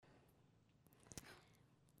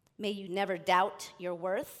May you never doubt your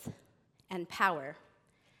worth and power,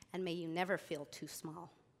 and may you never feel too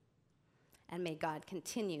small. And may God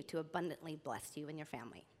continue to abundantly bless you and your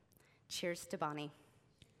family. Cheers to Bonnie.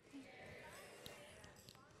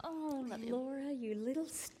 Oh, Laura, you little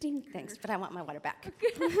stinker. Thanks, but I want my water back.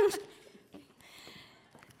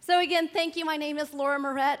 So again, thank you. My name is Laura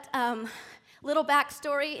Moret. Little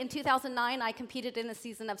backstory, in 2009, I competed in a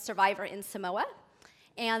season of Survivor in Samoa.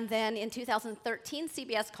 And then in 2013,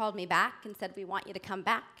 CBS called me back and said, we want you to come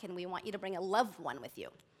back, and we want you to bring a loved one with you.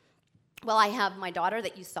 Well, I have my daughter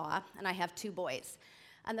that you saw, and I have 2 boys.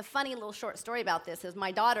 And the funny little short story about this is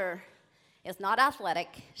my daughter is not athletic.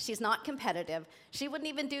 She's not competitive. She wouldn't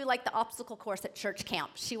even do like the obstacle course at church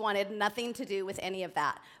camp. She wanted nothing to do with any of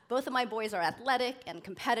that. Both of my boys are athletic and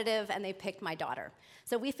competitive, and they picked my daughter.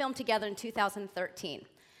 So we filmed together in 2013.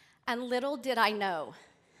 And little did I know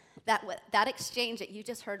that that exchange that you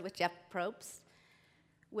just heard with Jeff Probst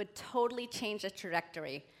would totally change the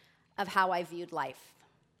trajectory of how I viewed life.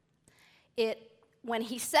 When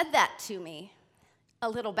he said that to me, a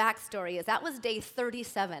little backstory is that was day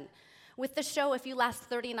 37. With the show, if you last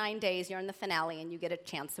 39 days, you're in the finale and you get a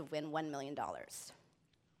chance to win $1 million.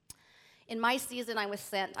 In my season, I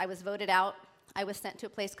was voted out. I was sent to a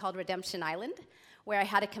place called Redemption Island, where I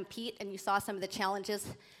had to compete, and you saw some of the challenges,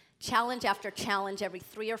 challenge after challenge every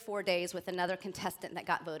 3 or 4 days with another contestant that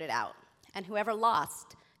got voted out. And whoever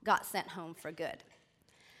lost got sent home for good.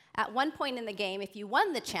 At one point in the game, if you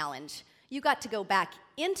won the challenge, you got to go back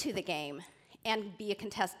into the game and be a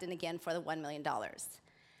contestant again for the $1 million.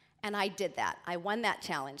 And I did that. I won that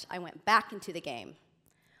challenge. I went back into the game,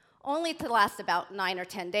 only to last about 9 or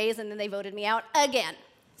 10 days, and then they voted me out again.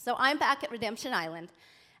 So I'm back at Redemption Island,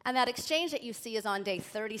 and that exchange that you see is on day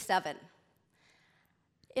 37.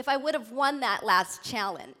 If I would have won that last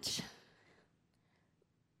challenge,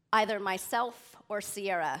 either myself or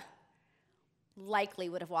Sierra likely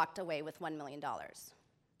would have walked away with $1 million.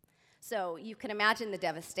 So you can imagine the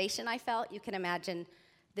devastation I felt. You can imagine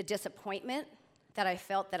the disappointment that I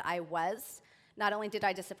felt that I was. Not only did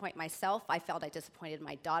I disappoint myself, I felt I disappointed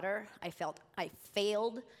my daughter. I felt I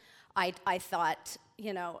failed. I thought,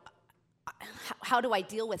 how do I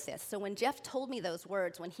deal with this? So when Jeff told me those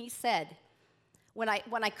words, when he said, when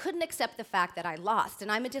I couldn't accept the fact that I lost,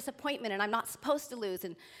 and I'm a disappointment, and I'm not supposed to lose,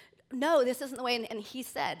 and no, this isn't the way, and he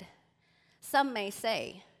said, some may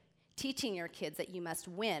say, teaching your kids that you must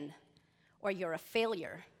win or you're a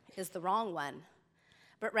failure is the wrong one,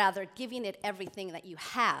 but rather giving it everything that you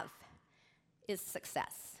have is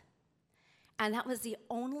success. And that was the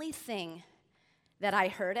only thing that I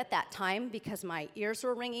heard at that time, because my ears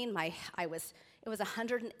were ringing. It was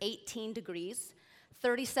 118 degrees,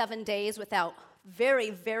 37 days without very,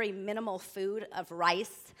 very minimal food of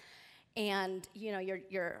rice, and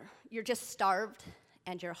you're just starved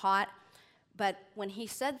and you're hot. But when he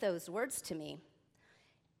said those words to me,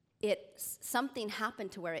 something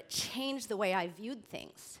happened to where it changed the way I viewed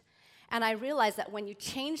things. And I realized that when you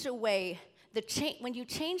change the way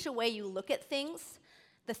you look at things,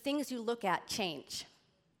 the things you look at change.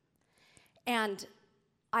 And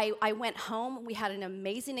I went home. We had an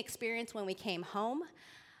amazing experience when we came home.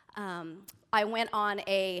 I went on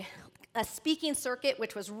a speaking circuit,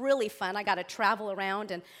 which was really fun. I got to travel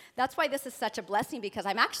around, and that's why this is such a blessing, because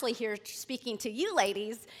I'm actually here speaking to you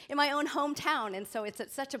ladies in my own hometown, and so it's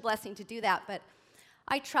such a blessing to do that. But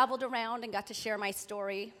I traveled around and got to share my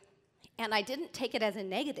story, and I didn't take it as a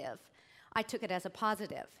negative. I took it as a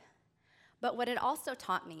positive. But what it also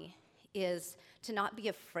taught me is to not be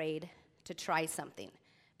afraid to try something,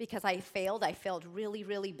 because I failed really,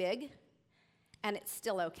 really big, and it's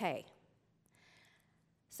still okay.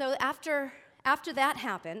 So after that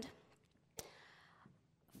happened,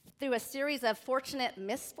 through a series of fortunate,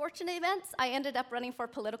 misfortunate events, I ended up running for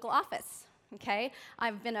political office, okay?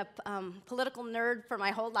 I've been a political nerd for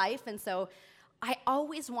my whole life, and so I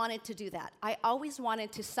always wanted to do that. I always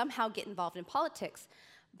wanted to somehow get involved in politics.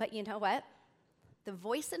 But you know what? The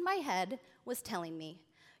voice in my head was telling me,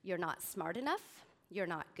 you're not smart enough, you're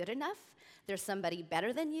not good enough, there's somebody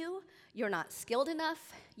better than you, you're not skilled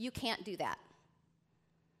enough, you can't do that.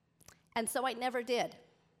 And so I never did.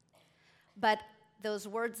 But those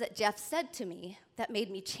words that Jeff said to me that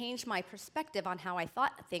made me change my perspective on how I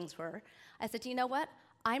thought things were, I said, you know what?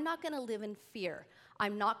 I'm not going to live in fear.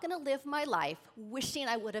 I'm not going to live my life wishing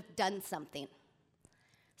I would have done something.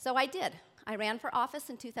 So I did. I ran for office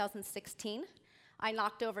in 2016. I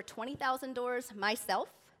knocked over 20,000 doors myself.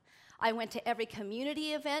 I went to every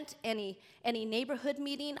community event, any neighborhood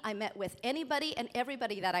meeting. I met with anybody and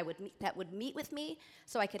everybody that would meet with me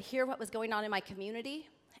so I could hear what was going on in my community.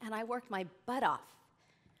 And I worked my butt off.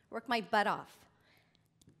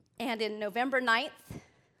 And in November 9th,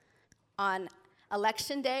 on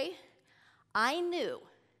Election Day, I knew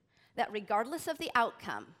that regardless of the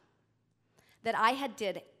outcome, that I had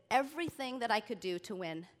did everything that I could do to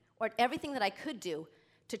win, or everything that I could do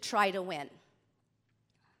to try to win.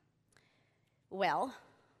 Well,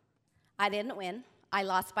 I didn't win. I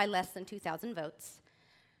lost by less than 2,000 votes.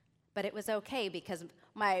 But it was okay because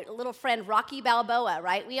my little friend Rocky Balboa,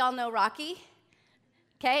 right? We all know Rocky.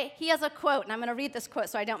 Okay? He has a quote, and I'm going to read this quote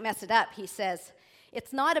so I don't mess it up. He says,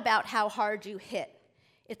 "It's not about how hard you hit.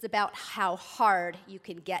 It's about how hard you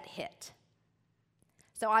can get hit."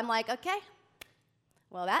 So I'm like, okay,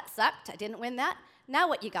 well, that sucked. I didn't win that. Now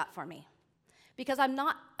what you got for me? Because I'm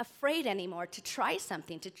not afraid anymore to try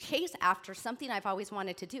something, to chase after something I've always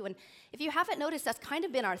wanted to do. And if you haven't noticed, that's kind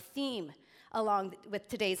of been our theme along with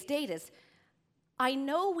today's date is, I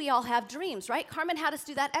know we all have dreams, right? Carmen had us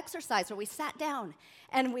do that exercise where we sat down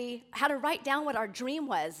and we had to write down what our dream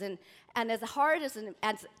was. And as hard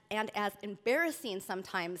and as embarrassing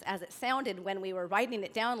sometimes as it sounded when we were writing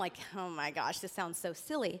it down, like, oh my gosh, this sounds so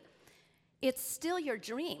silly, it's still your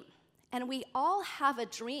dream. And we all have a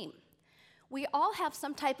dream. We all have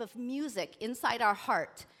some type of music inside our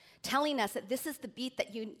heart telling us that this is the beat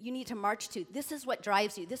that you need to march to. This is what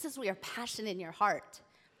drives you. This is your passion in your heart.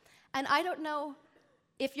 And I don't know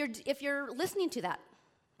if you're listening to that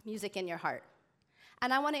music in your heart.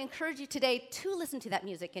 And I want to encourage you today to listen to that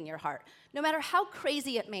music in your heart, no matter how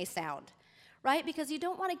crazy it may sound, right? Because you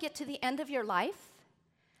don't want to get to the end of your life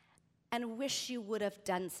and wish you would have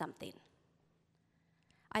done something.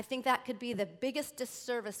 I think that could be the biggest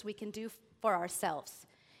disservice we can do for ourselves,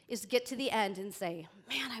 is get to the end and say,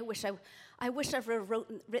 man, I wish I would have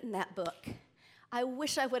written that book. I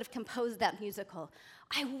wish I would have composed that musical.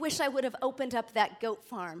 I wish I would have opened up that goat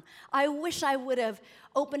farm. I wish I would have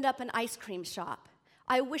opened up an ice cream shop.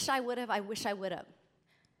 I wish I would have.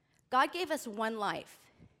 God gave us one life.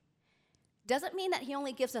 Doesn't mean that he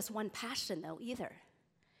only gives us one passion, though, either.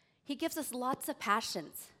 He gives us lots of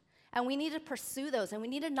passions. And we need to pursue those, and we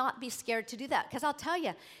need to not be scared to do that. Because I'll tell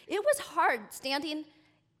you, it was hard standing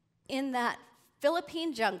in that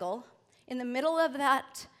Philippine jungle in the middle of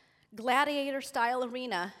that gladiator-style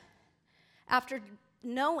arena after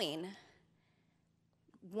knowing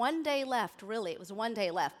one day left, really, it was one day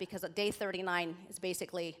left, because day 39 is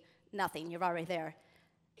basically nothing, you're already there,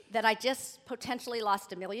 that I just potentially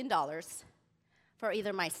lost $1 million for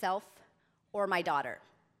either myself or my daughter.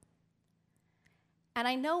 And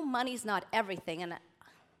I know money's not everything, and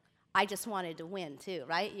I just wanted to win too,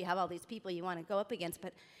 right? You have all these people you want to go up against,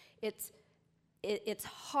 but it's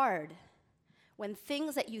hard when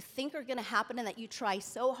things that you think are going to happen and that you try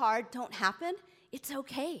so hard don't happen. It's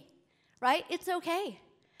okay, right? It's okay.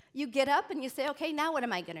 You get up and you say, okay, now what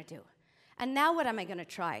am I going to do? And now what am I going to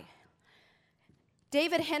try?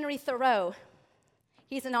 David Henry Thoreau,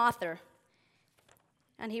 he's an author,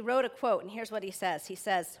 and he wrote a quote, and here's what he says. He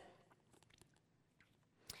says,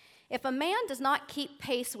 "If a man does not keep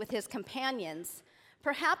pace with his companions,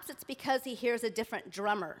 perhaps it's because he hears a different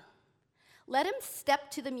drummer. Let him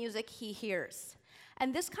step to the music he hears."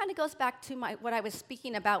 And this kind of goes back to what I was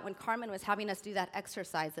speaking about when Carmen was having us do that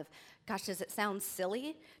exercise of, gosh, does it sound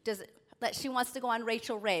silly? She wants to go on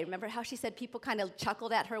Rachel Ray. Remember how she said people kind of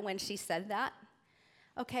chuckled at her when she said that?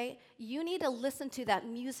 Okay, you need to listen to that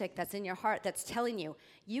music that's in your heart that's telling you,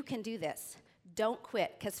 you can do this. Don't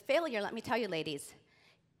quit. Because failure, let me tell you, ladies,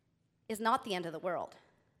 is not the end of the world.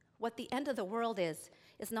 What the end of the world is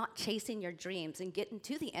not chasing your dreams and getting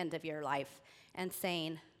to the end of your life and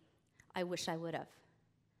saying, I wish I would have.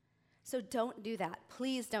 So don't do that.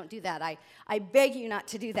 Please don't do that. I beg you not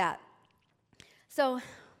to do that. So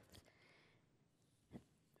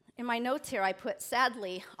in my notes here, I put,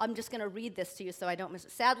 sadly, I'm just going to read this to you so I don't miss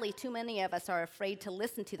it. Sadly, too many of us are afraid to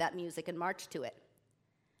listen to that music and march to it.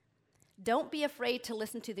 Don't be afraid to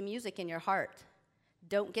listen to the music in your heart.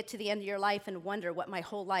 Don't get to the end of your life and wonder if my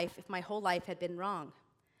whole life had been wrong.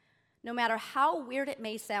 No matter how weird it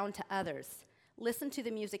may sound to others, listen to the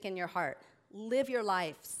music in your heart. Live your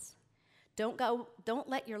lives. Don't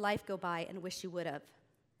let your life go by and wish you would have.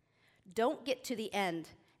 Don't get to the end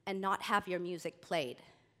and not have your music played.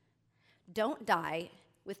 Don't die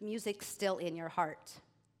with music still in your heart.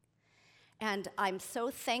 And I'm so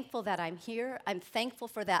thankful that I'm here. I'm thankful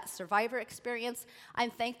for that survivor experience. I'm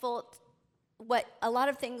thankful a lot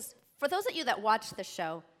of things, for those of you that watched the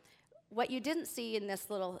show, what you didn't see in this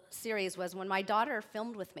little series was when my daughter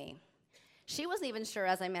filmed with me, she wasn't even sure,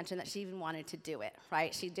 as I mentioned, that she even wanted to do it,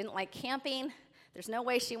 right? She didn't like camping. There's no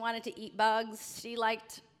way she wanted to eat bugs. She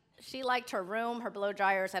liked her room, her blow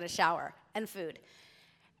dryers, and a shower, and food.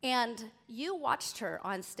 And you watched her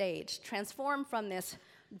on stage transform from this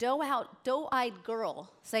doe-eyed girl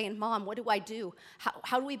saying, Mom, what do I do?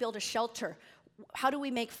 How do we build a shelter? How do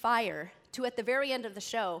we make fire? To at the very end of the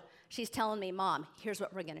show, she's telling me, Mom, here's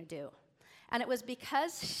what we're going to do. And it was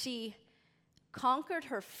because she conquered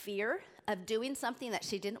her fear of doing something that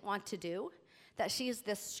she didn't want to do, that she's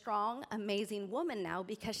this strong, amazing woman now,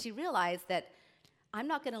 because she realized that I'm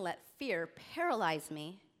not going to let fear paralyze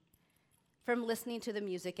me from listening to the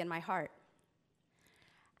music in my heart.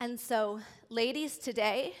 And so, ladies,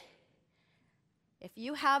 today, if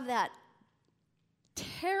you have that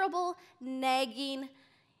terrible, nagging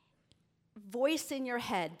voice in your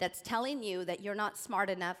head that's telling you that you're not smart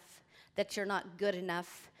enough, that you're not good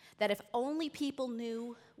enough, that if only people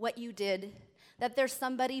knew what you did, that there's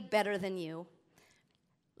somebody better than you,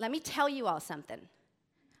 let me tell you all something.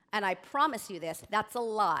 And I promise you this, that's a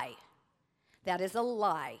lie. That is a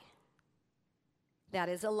lie. That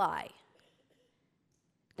is a lie.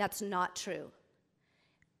 That's not true.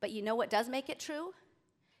 But you know what does make it true?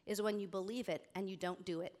 Is when you believe it and you don't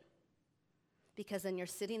do it. Because then you're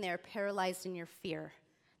sitting there paralyzed in your fear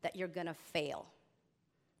that you're going to fail.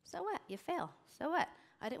 So what? You fail. So what?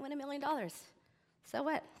 I didn't win $1 million. So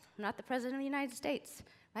what? I'm not the president of the United States.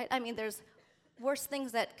 Right? I mean, there's worse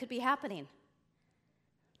things that could be happening.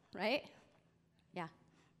 Right? Yeah.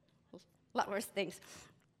 A lot worse things.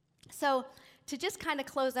 So to just kind of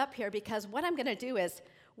close up here, because what I'm going to do is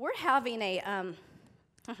we're having a...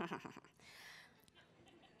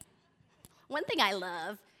 One thing I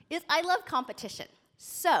love is I love competition.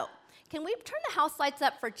 So, can we turn the house lights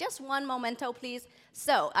up for just one momento, please?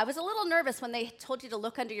 So, I was a little nervous when they told you to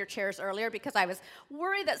look under your chairs earlier because I was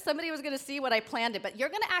worried that somebody was going to see what I planned it, but you're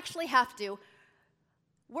going to actually have to.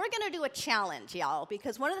 We're going to do a challenge, y'all,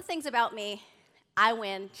 because one of the things about me, I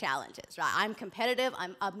win challenges, right? I'm competitive.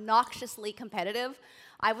 I'm obnoxiously competitive.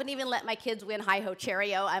 I wouldn't even let my kids win Hi-Ho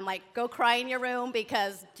Cheerio. I'm like, go cry in your room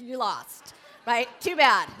because you lost, right? Too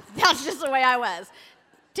bad. That's just the way I was.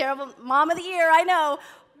 Terrible mom of the year, I know.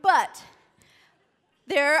 But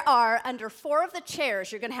there are, under 4 of the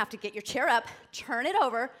chairs, you're going to have to get your chair up, turn it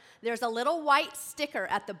over. There's a little white sticker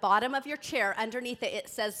at the bottom of your chair. Underneath it, it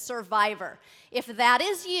says Survivor. If that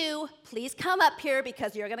is you, please come up here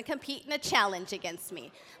because you're going to compete in a challenge against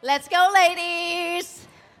me. Let's go, ladies.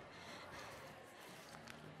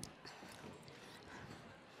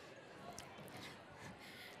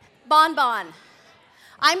 Bonbon.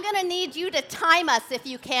 I'm going to need you to time us if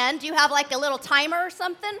you can. Do you have like a little timer or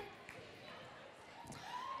something?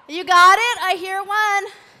 You got it? I hear one.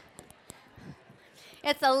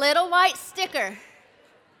 It's a little white sticker.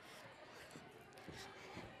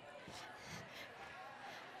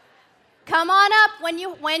 Come on up when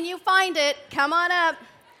you find it. Come on up.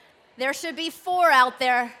 There should be 4 out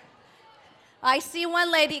there. I see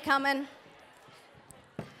one lady coming.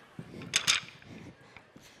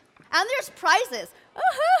 And there's prizes.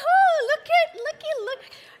 Oh, look.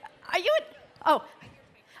 Are you oh,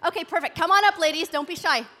 okay, perfect. Come on up, ladies. Don't be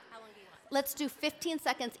shy. How long do you want? Let's do 15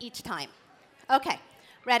 seconds each time. Okay,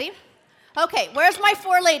 ready? Okay, where's my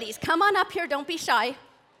 4 ladies? Come on up here. Don't be shy.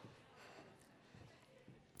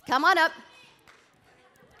 Come on up.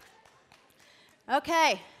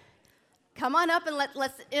 Okay. Come on up and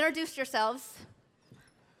let's introduce yourselves.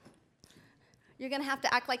 You're going to have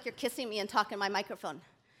to act like you're kissing me and talk in my microphone.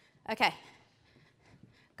 Okay.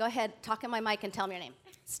 Go ahead, talk in my mic and tell me your name.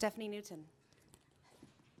 Stephanie Newton.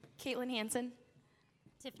 Caitlin Hansen.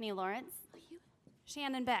 Tiffany Lawrence.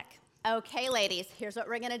 Shannon Beck. Okay, ladies, here's what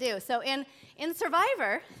we're going to do. So in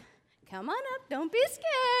Survivor, come on up, don't be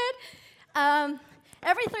scared.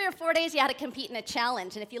 Every 3 or 4 days, you had to compete in a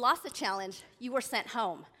challenge, and if you lost the challenge, you were sent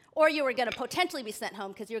home, or you were going to potentially be sent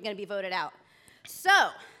home because you were going to be voted out. So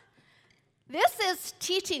this is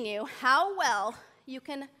teaching you how well you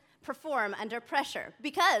can perform under pressure.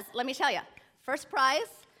 Because, let me tell you, first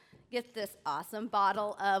prize, get this awesome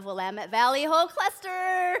bottle of Willamette Valley Whole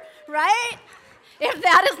Cluster, right? If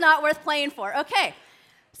that is not worth playing for. Okay,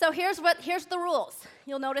 so here's the rules.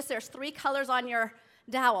 You'll notice there's 3 colors on your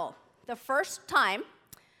dowel. The first time,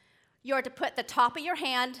 you're to put the top of your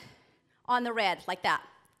hand on the red, like that,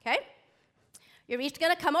 okay? You're each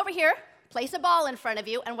gonna come over here, place a ball in front of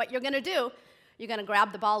you, and what you're gonna do, you're gonna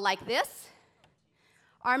grab the ball like this,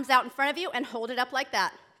 arms out in front of you, and hold it up like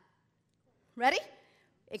that. Ready?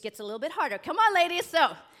 It gets a little bit harder. Come on, ladies.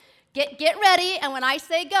 So get ready, and when I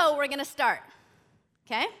say go, we're going to start.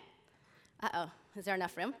 Okay? Uh-oh. Is there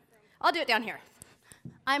enough room? I'll do it down here.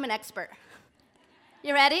 I'm an expert.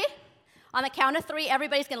 You ready? On the count of 3,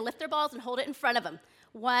 everybody's going to lift their balls and hold it in front of them.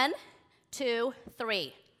 1, 2,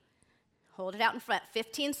 3. Hold it out in front.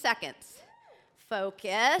 15 seconds.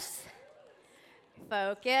 Focus.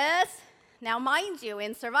 Focus. Now, mind you,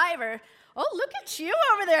 in Survivor, oh, look at you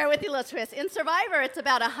over there with your little twist. In Survivor, it's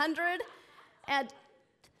about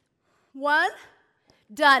 101.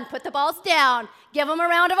 Done. Put the balls down. Give them a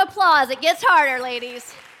round of applause. It gets harder,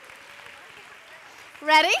 ladies.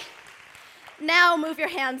 Ready? Now move your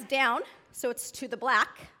hands down so it's to the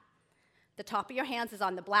black. The top of your hands is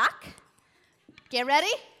on the black. Get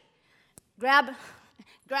ready? Grab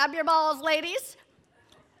your balls, ladies.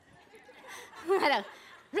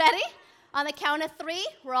 Ready? On the count of 3,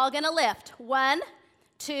 we're all gonna lift. 1,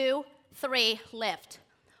 2, 3, lift.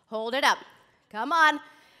 Hold it up. Come on.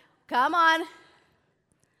 Come on.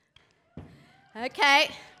 Okay,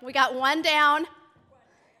 we got 1 down.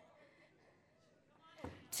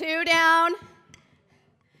 2 down.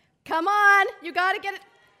 Come on, you gotta get it.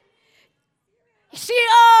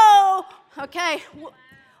 Okay.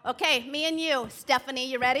 Okay, me and you. Stephanie,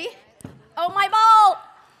 you ready? Oh, my ball.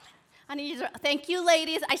 I need you to, thank you,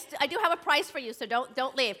 ladies. I do have a prize for you, so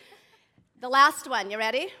don't leave. The last one, you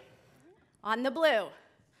ready? On the blue.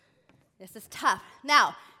 This is tough.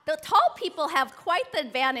 Now, the tall people have quite the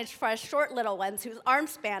advantage for us short little ones whose arm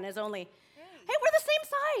span is only, hey, we're the same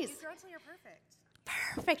size. You grow till you're perfect.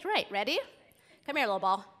 Perfect, right. Ready? Come here, little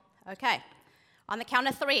ball. Okay. On the count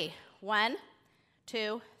of 3. 1,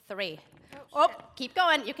 2, 3. Oh, keep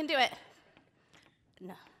going. You can do it.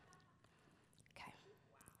 No. Okay.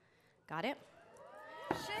 Got it?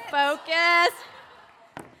 Shit. Focus.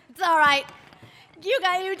 It's all right. You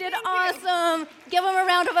did awesome. Give them a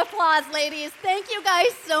round of applause, ladies. Thank you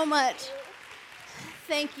guys so much.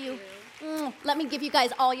 Thank you. Let me give you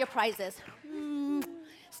guys all your prizes.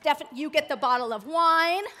 Steph, you get the bottle of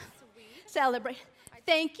wine. Sweet. Celebrate.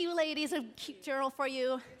 Thank you, ladies. A cute journal for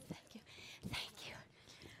you. Thank you. Thank you.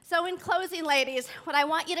 So in closing, ladies, what I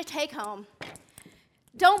want you to take home,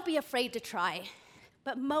 don't be afraid to try.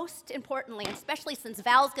 But most importantly, especially since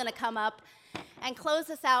Val's going to come up and close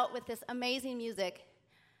us out with this amazing music,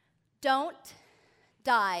 don't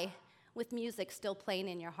die with music still playing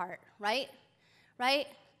in your heart, right? Right?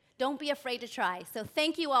 Don't be afraid to try. So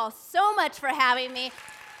thank you all so much for having me.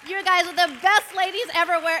 You guys are the best ladies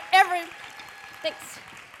everywhere, ever. Thanks.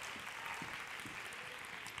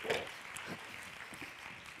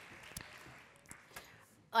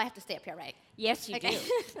 Oh, I have to stay up here, right? Yes, you Okay. do.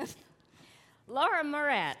 Laura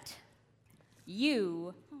Moret,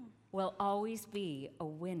 you will always be a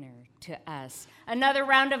winner to us. Another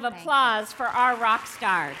round of applause for our rock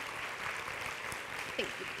star. Thank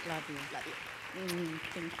you. Love you. Love you.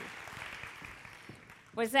 Thank you.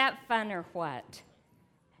 Was that fun or what?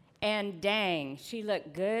 And dang, she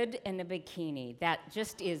looked good in a bikini. That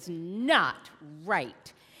just is not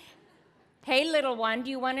right. Hey, little one, do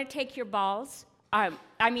you want to take your balls? I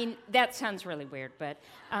mean, that sounds really weird, but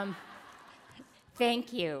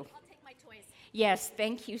thank you. I'll take my toys. Yes,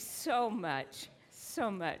 thank you so much,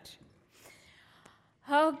 so much.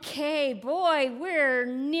 Okay, boy, we're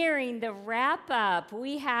nearing the wrap up.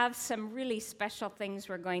 We have some really special things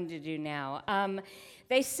we're going to do now.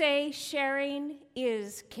 They say sharing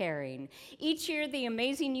is caring. Each year, the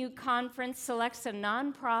Amazing You Conference selects a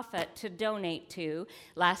nonprofit to donate to.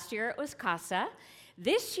 Last year, it was CASA.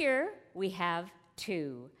 This year, we have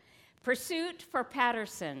 2. Pursuit for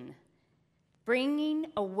Patterson, bringing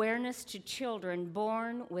awareness to children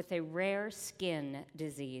born with a rare skin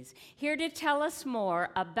disease. Here to tell us more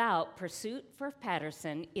about Pursuit for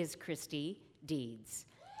Patterson is Christy Deeds.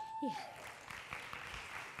 Yeah.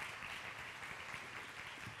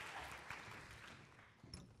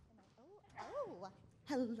 Oh,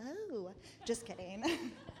 hello. Just kidding.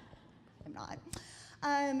 I'm not.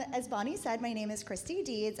 As Bonnie said, my name is Christy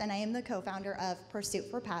Deeds, and I am the co-founder of Pursuit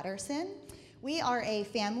for Patterson. We are a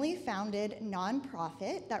family-founded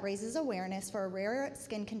nonprofit that raises awareness for a rare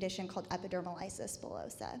skin condition called epidermolysis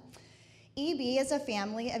bullosa. EB is a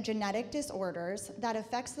family of genetic disorders that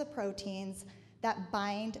affects the proteins that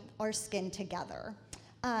bind our skin together.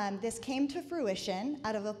 This came to fruition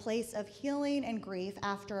out of a place of healing and grief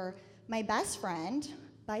after my best friend,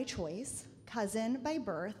 by choice, cousin by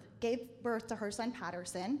birth, gave birth to her son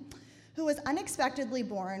Patterson, who was unexpectedly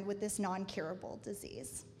born with this non-curable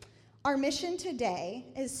disease. Our mission today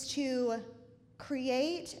is to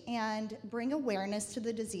create and bring awareness to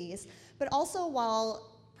the disease, but also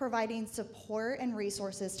while providing support and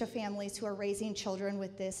resources to families who are raising children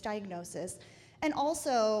with this diagnosis, and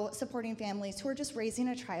also supporting families who are just raising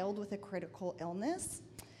a child with a critical illness.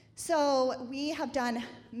 So we have done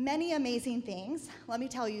many amazing things. Let me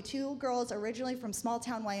tell you, 2 girls originally from small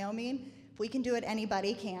town Wyoming. If we can do it,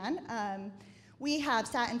 anybody can. We have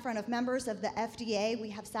sat in front of members of the FDA. We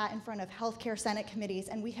have sat in front of healthcare Senate committees,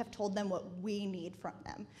 and we have told them what we need from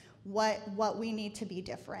them, what we need to be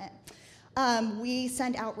different. We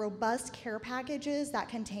send out robust care packages that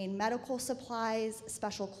contain medical supplies,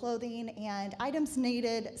 special clothing, and items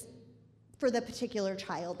needed for the particular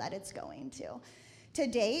child that it's going to. To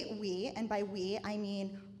date, we, and by we, I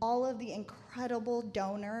mean all of the incredible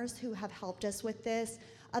donors who have helped us with this,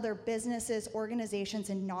 other businesses, organizations,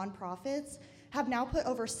 and nonprofits, have now put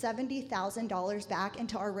over $70,000 back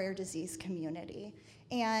into our rare disease community.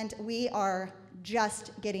 And we are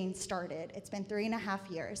just getting started. It's been 3.5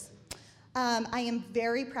 years. I am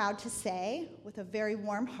very proud to say, with a very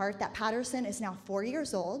warm heart, that Patterson is now 4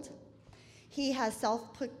 years old. He has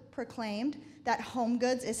self-proclaimed that Home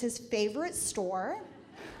Goods is his favorite store.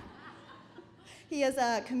 He is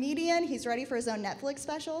a comedian, he's ready for his own Netflix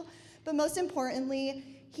special, but most importantly,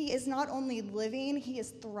 he is not only living, he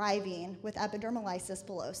is thriving with epidermolysis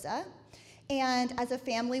bullosa. And as a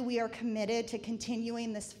family, we are committed to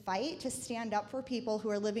continuing this fight to stand up for people who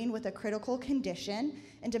are living with a critical condition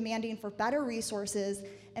and demanding for better resources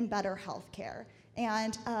and better health care.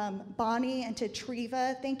 And Bonnie and to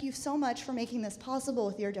Treva, thank you so much for making this possible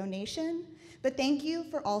with your donation, but thank you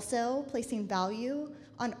for also placing value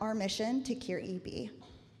on our mission to cure EB.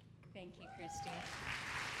 Thank you, Christy.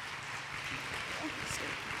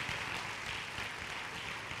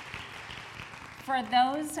 For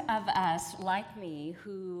those of us like me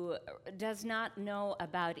who does not know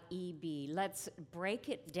about EB, let's break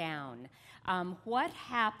it down. What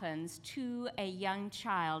happens to a young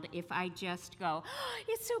child if I just go, oh,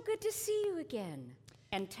 it's so good to see you again,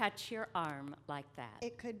 and touch your arm like that?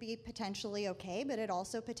 It could be potentially okay, but it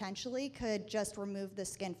also potentially could just remove the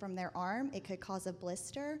skin from their arm. It could cause a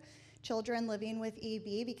blister. Children living with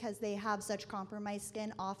EB, because they have such compromised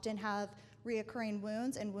skin, often have reoccurring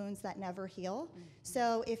wounds and wounds that never heal. Mm-hmm.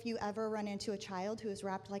 So if you ever run into a child who is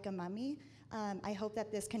wrapped like a mummy, I hope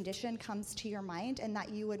that this condition comes to your mind and that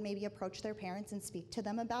you would maybe approach their parents and speak to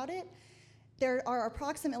them about it. There are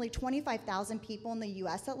approximately 25,000 people in the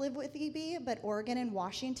US that live with EB, but Oregon and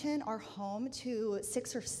Washington are home to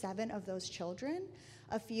 6 or 7 of those children,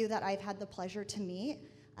 a few that I've had the pleasure to meet.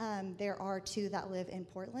 There are 2 that live in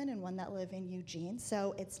Portland and 1 that live in Eugene,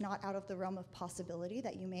 so it's not out of the realm of possibility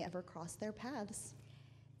that you may ever cross their paths.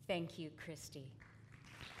 Thank you, Christy.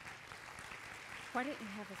 Why don't you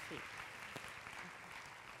have a seat?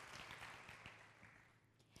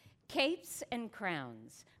 Capes and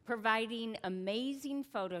Crowns, providing amazing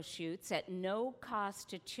photo shoots at no cost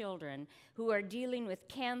to children who are dealing with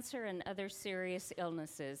cancer and other serious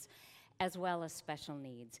illnesses, as well as special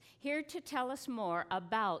needs. Here to tell us more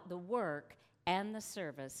about the work and the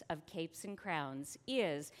service of Capes and Crowns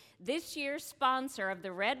is this year's sponsor of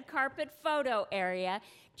the red carpet photo area,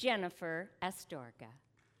 Jennifer Astorga.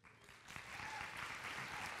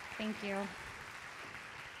 Thank you.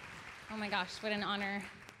 Oh my gosh, what an honor.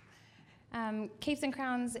 Capes and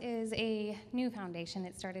Crowns is a new foundation.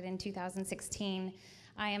 It started in 2016.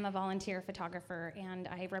 I am a volunteer photographer, and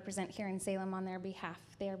I represent here in Salem on their behalf.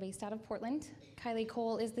 They are based out of Portland. Kylie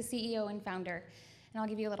Cole is the CEO and founder, and I'll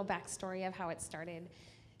give you a little backstory of how it started.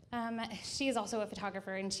 She is also a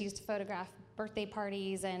photographer, and she used to photograph birthday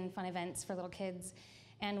parties and fun events for little kids.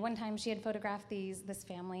 And one time she had photographed this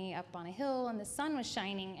family up on a hill, and the sun was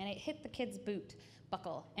shining, and it hit the kid's boot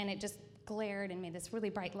buckle, and it just glared and made this really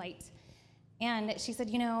bright light. And she said,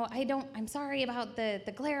 you know, I'm sorry about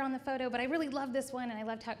the glare on the photo, but I really love this one, and I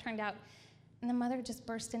loved how it turned out. And the mother just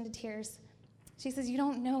burst into tears. She says, you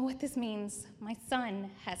don't know what this means. My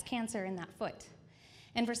son has cancer in that foot.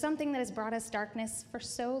 And for something that has brought us darkness for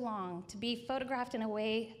so long, to be photographed in a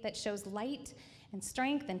way that shows light and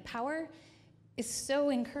strength and power is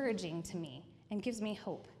so encouraging to me and gives me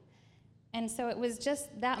hope. And so it was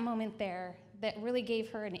just that moment there that really gave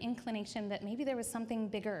her an inclination that maybe there was something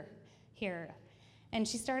bigger here. And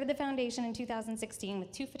she started the foundation in 2016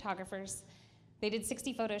 with 2 photographers. They did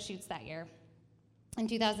 60 photo shoots that year. In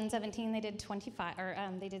 2017, they did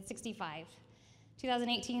 65.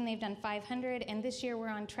 2018, they've done 500, and this year we're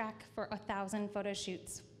on track for 1,000 photo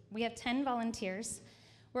shoots. We have 10 volunteers.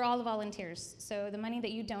 We're all volunteers, so the money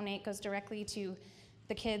that you donate goes directly to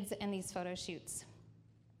the kids and these photo shoots.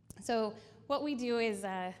 So what we do is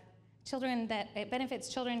it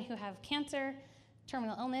benefits children who have cancer,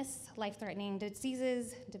 terminal illness, life-threatening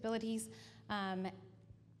diseases, debilities,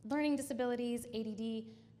 learning disabilities, ADD,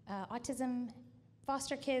 autism,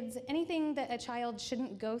 foster kids, anything that a child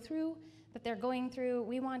shouldn't go through, that they're going through,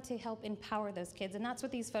 we want to help empower those kids, and that's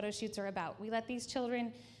what these photo shoots are about. We let these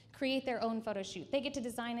children create their own photo shoot. They get to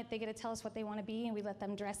design it, they get to tell us what they want to be, and we let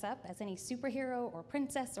them dress up as any superhero or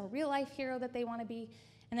princess or real-life hero that they want to be,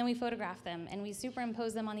 and then we photograph them, and we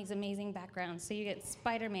superimpose them on these amazing backgrounds. So you get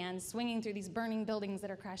Spider-Man swinging through these burning buildings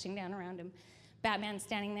that are crashing down around him. Batman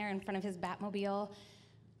standing there in front of his Batmobile.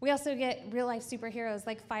 We also get real-life superheroes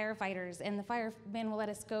like firefighters, and the firemen will let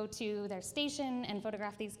us go to their station and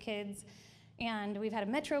photograph these kids. And we've had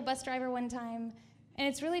a Metro bus driver one time, and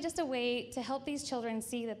it's really just a way to help these children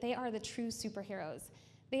see that they are the true superheroes.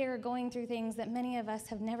 They are going through things that many of us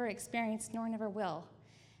have never experienced nor never will,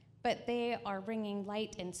 but they are bringing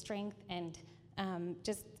light and strength and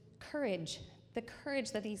just courage. The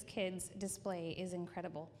courage that these kids display is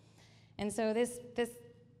incredible. And so this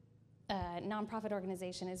nonprofit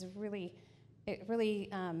organization is really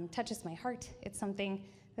touches my heart. It's something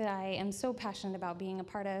that I am so passionate about being a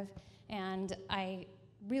part of, and I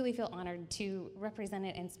really feel honored to represent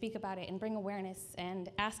it and speak about it and bring awareness and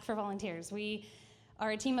ask for volunteers. We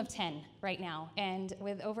are a team of 10 right now, and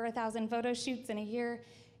with over 1,000 photo shoots in a year,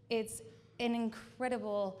 it's an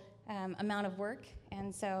incredible amount of work.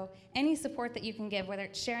 And so any support that you can give, whether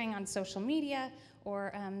it's sharing on social media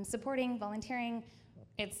or supporting, volunteering,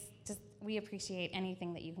 it's just, we appreciate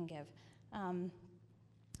anything that you can give. I'm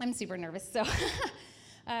super nervous, so,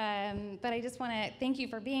 but I just want to thank you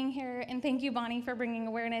for being here, and thank you, Bonnie, for bringing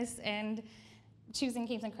awareness and choosing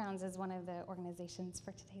Capes and Crowns as one of the organizations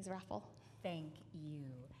for today's raffle. Thank you.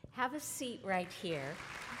 Have a seat right here.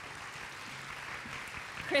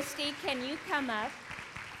 Christy, can you come up?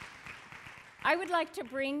 I would like to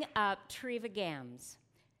bring up Treva Gams.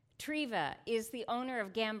 Treva is the owner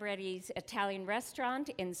of Gambretti's Italian restaurant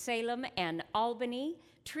in Salem and Albany.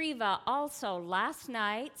 Treva also last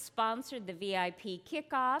night sponsored the VIP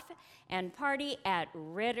kickoff and party at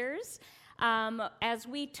Ritter's. As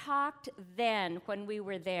we talked then when we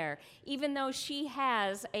were there, even though she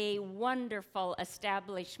has a wonderful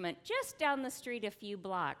establishment just down the street a few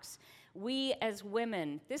blocks, we as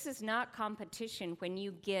women, this is not competition when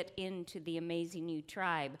you get into the Amazing New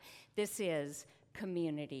Tribe. This is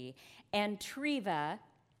community. And Treva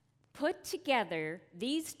put together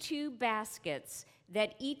these two baskets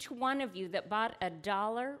that each one of you that bought a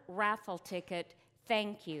 $1 raffle ticket,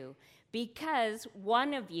 thank you. Because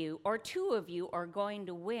one of you or two of you are going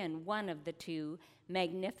to win one of the two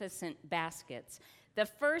magnificent baskets. The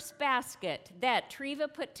first basket that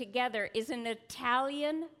Treva put together is an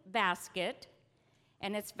Italian basket,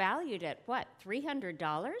 and it's valued at what, $300? $350, I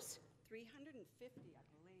believe.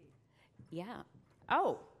 Yeah.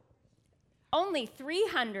 Oh, only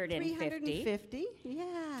 $350. 350,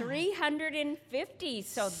 yeah. 350.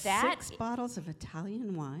 So that 6 bottles of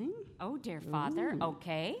Italian wine. Oh, dear Father. Ooh.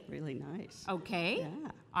 Okay. Really nice. Okay.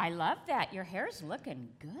 Yeah. I love that. Your hair's looking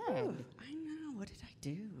good. Oh, I know. What did I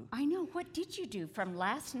do? I know. What did you do from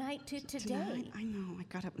last night to today? Tonight, I know. I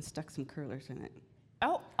got up and stuck some curlers in it.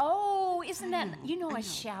 Oh, isn't that, I know. a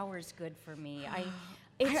shower's good for me. I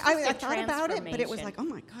I thought about it, but it was like, oh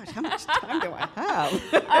my gosh, how much time do I have?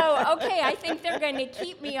 Oh, okay. I think they're going to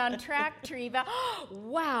keep me on track, Treva.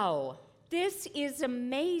 Wow, this is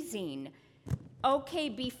amazing. Okay,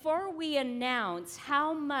 before we announce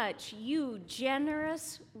how much you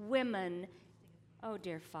generous women, oh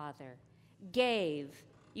dear Father, gave,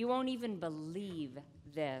 you won't even believe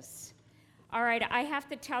this. All right, I have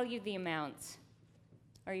to tell you the amounts.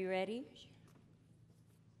 Are you ready?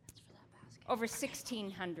 Over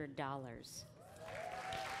 $1,600.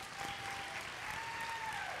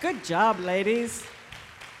 Good job, ladies.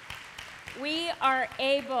 We are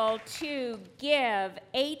able to give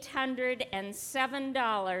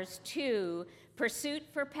 $807 to Pursuit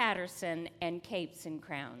for Patterson and Capes and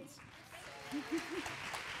Crowns.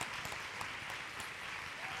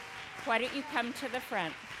 Why don't you come to the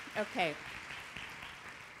front? Okay.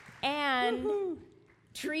 And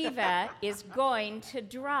Treva is going to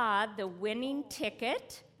draw the winning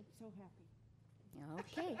ticket. I'm so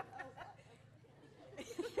happy. Okay.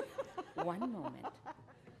 One moment.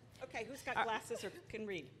 Okay, who's got glasses or can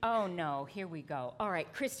read? Oh, no, here we go. All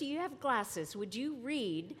right, Christy, you have glasses. Would you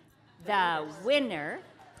read the winner?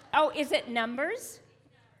 Oh, is it numbers?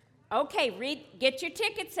 Okay, get your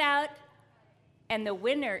tickets out. And the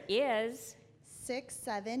winner is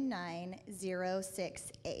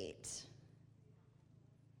 679068.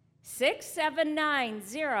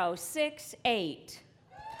 679068.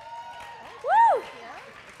 Woo!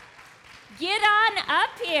 Get on up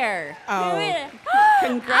here. Oh, Who is-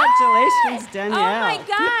 congratulations, Danielle. Oh my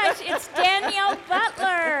gosh, it's Danielle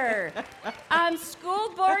Butler. School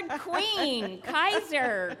board queen,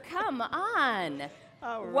 Kaiser, come on.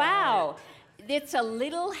 All right. Wow, it's a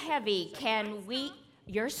little heavy. Can we,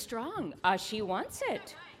 you're strong. She wants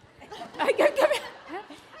it.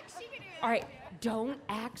 All right, don't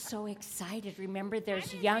act so excited. Remember,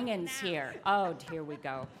 there's youngins here. Oh, here we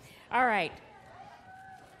go. All right.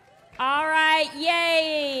 All right,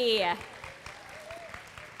 yay.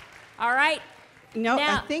 All right, No,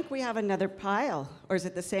 Now- I think we have another pile. Or is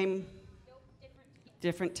it the same?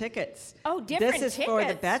 Different tickets. Oh, different This is tickets. for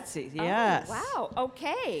the Betsy, yes. Oh, wow,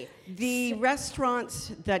 okay. The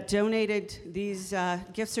restaurants that donated these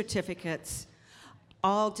gift certificates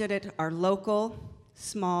all did it, are local,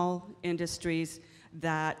 small industries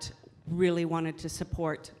that really wanted to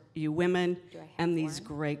support you women Do I have and these one?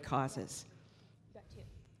 great causes.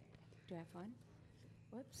 Do I have one?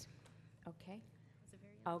 Whoops. Okay.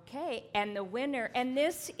 Okay, and the winner, and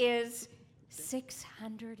this is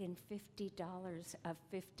 $650 of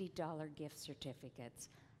 $50 gift certificates.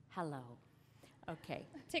 Hello. Okay.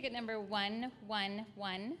 Ticket number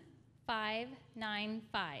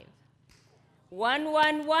 111595.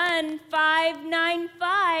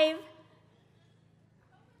 111595.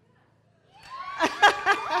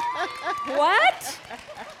 What?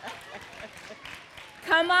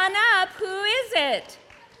 Come on up. Who is it?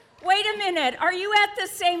 Wait a minute. Are you at the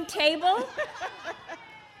same table?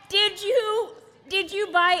 Did you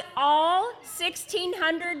buy all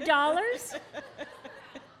 $1,600?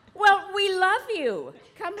 Well, we love you.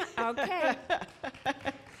 Come on. Okay.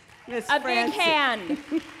 Miss A big Francis. hand.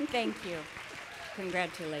 Thank you.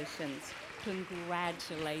 Congratulations.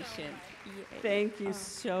 Congratulations. Yay. Thank you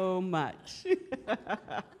so much.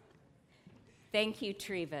 Thank you,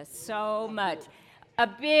 Treva, so much. A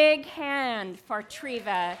big hand for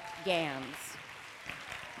Treva Gans.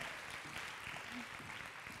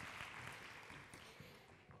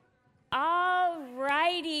 All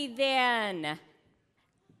righty then.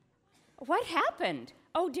 What happened?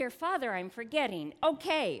 Oh, dear Father, I'm forgetting.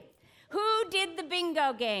 Okay, who did the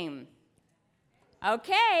bingo game?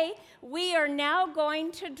 Okay, we are now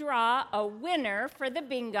going to draw a winner for the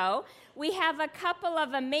bingo. We have a couple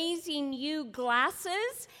of Amazing You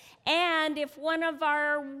glasses, and if one of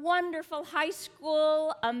our wonderful high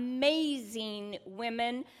school amazing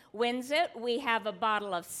women wins it, we have a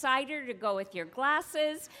bottle of cider to go with your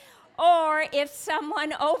glasses. Or if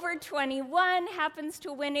someone over 21 happens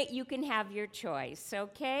to win it, you can have your choice,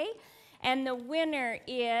 okay? And the winner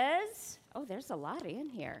is, oh, there's a lot in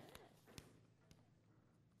here.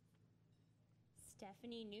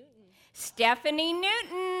 Stephanie Newton. Stephanie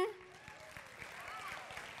Newton.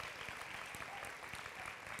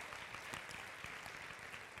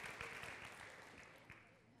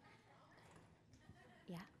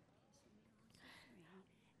 Yeah.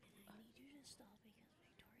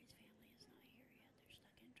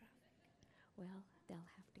 Well, they'll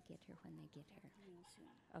have to get here when they get here.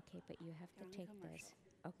 Okay, but you have to take this.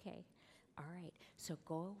 Okay. All right. So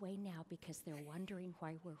go away now because they're wondering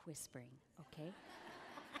why we're whispering, okay?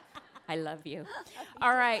 I love you.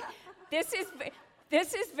 All right. This is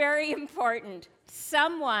very important.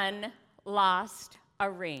 Someone lost a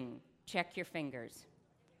ring. Check your fingers.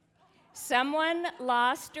 Someone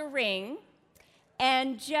lost a ring,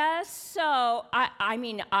 and just so,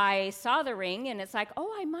 I saw the ring, and it's like,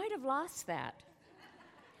 oh, I might have lost that.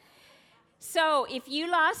 So if you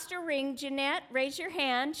lost a ring, Jeanette, raise your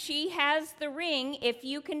hand. She has the ring. If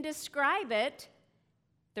you can describe it,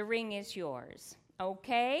 the ring is yours.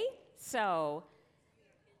 Okay? So,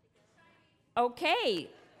 okay.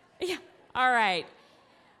 Yeah. All right.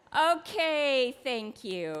 Okay, thank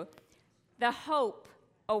you. The Hope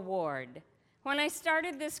Award. When I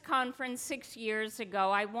started this conference 6 years ago,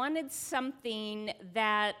 I wanted something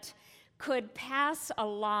that could pass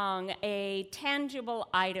along a tangible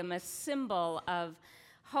item, a symbol of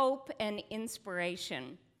hope and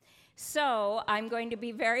inspiration. So I'm going to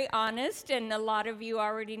be very honest, and a lot of you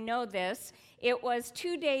already know this. It was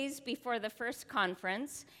 2 days before the first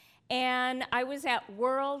conference, and I was at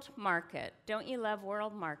World Market. Don't you love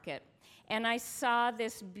World Market? And I saw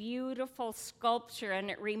this beautiful sculpture,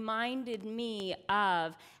 and it reminded me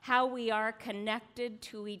of how we are connected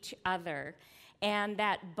to each other and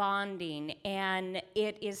that bonding, and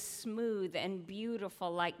it is smooth and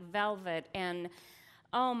beautiful like velvet, and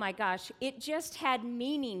oh my gosh, it just had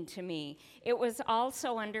meaning to me. It was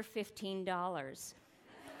also under $15.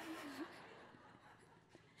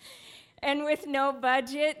 And with no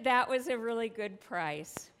budget, that was a really good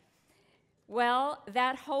price. Well,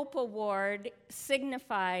 that Hope Award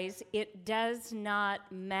signifies it does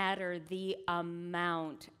not matter the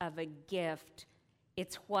amount of a gift.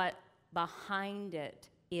 It's what behind it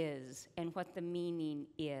is and what the meaning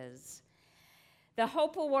is. The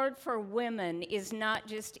Hope Award for Women is not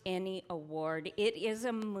just any award. It is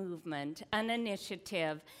a movement, an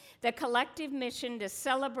initiative, the collective mission to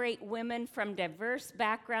celebrate women from diverse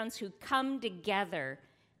backgrounds who come together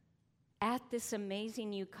at this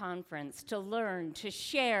Amazing You conference to learn, to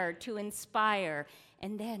share, to inspire,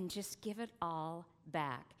 and then just give it all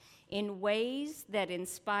back in ways that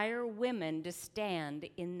inspire women to stand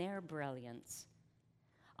in their brilliance.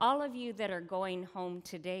 All of you that are going home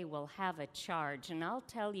today will have a charge, and I'll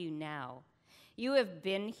tell you now, you have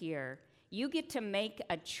been here. You get to make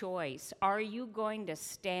a choice. Are you going to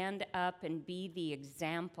stand up and be the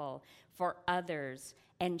example for others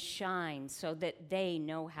and shine so that they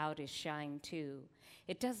know how to shine too?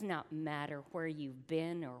 It does not matter where you've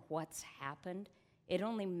been or what's happened. It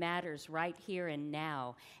only matters right here and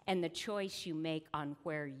now and the choice you make on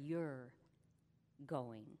where you're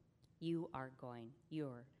going. You are going.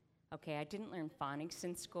 You're. Okay, I didn't learn phonics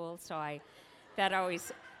in school, so that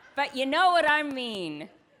always, but you know what I mean.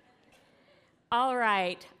 All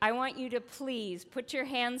right, I want you to please put your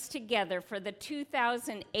hands together for the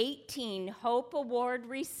 2018 Hope Award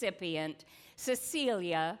recipient,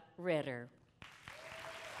 Cecilia Ritter.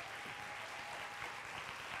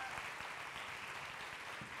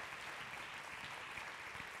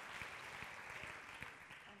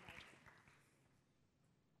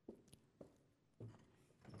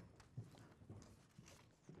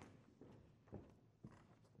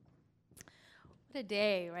 What a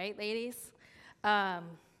day, right, ladies?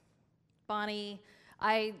 Bonnie,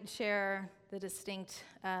 I share the distinct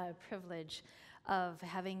privilege of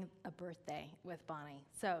having a birthday with Bonnie.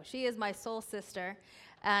 So she is my soul sister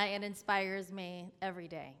and inspires me every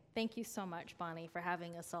day. Thank you so much, Bonnie, for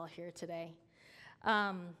having us all here today.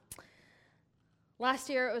 Last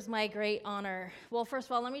year, it was my great honor. Well, first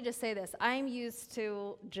of all, let me just say this. I'm used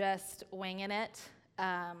to just winging it.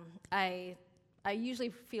 I usually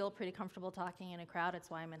feel pretty comfortable talking in a crowd. It's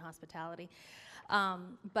why I'm in hospitality.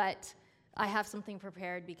 But I have something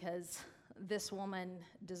prepared because this woman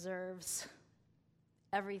deserves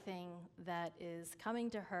everything that is coming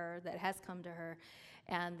to her, that has come to her,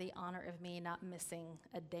 and the honor of me not missing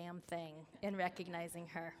a damn thing in recognizing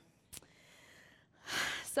her.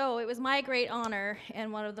 So it was my great honor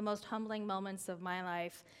and one of the most humbling moments of my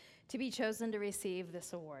life to be chosen to receive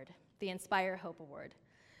this award, the Inspire Hope Award,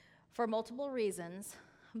 for multiple reasons,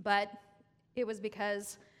 but it was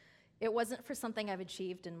because it wasn't for something I've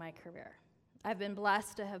achieved in my career. I've been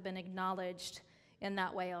blessed to have been acknowledged in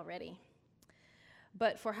that way already,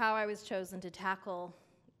 but for how I was chosen to tackle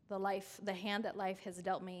the hand that life has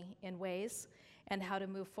dealt me in ways, and how to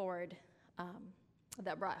move forward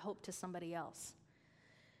that brought hope to somebody else.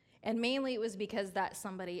 And mainly it was because that's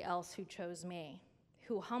somebody else who chose me,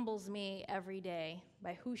 who humbles me every day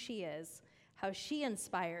by who she is, how she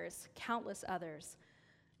inspires countless others,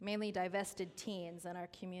 mainly divested teens in our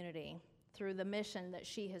community, through the mission that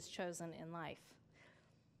she has chosen in life.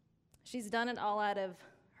 She's done it all out of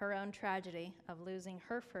her own tragedy of losing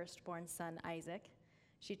her firstborn son, Isaac.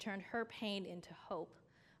 She turned her pain into hope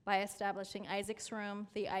by establishing Isaac's Room,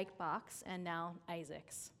 the Ike Box, and now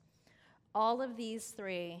Isaac's. All of these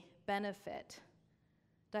three benefit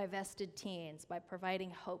divested teens by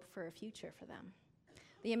providing hope for a future for them.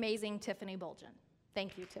 The amazing Tiffany Bolgen.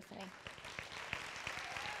 Thank you, Tiffany.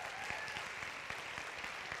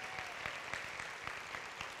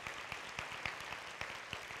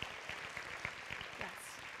 Yes.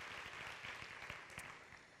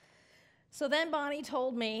 So then Bonnie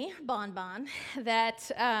told me, Bon, that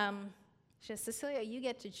she said, Cecilia, you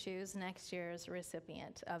get to choose next year's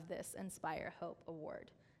recipient of this Inspire Hope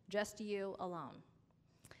Award. Just you alone.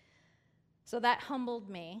 So that humbled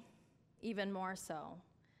me even more so,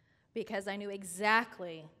 because I knew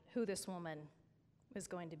exactly who this woman was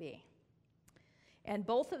going to be. And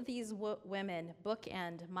both of these women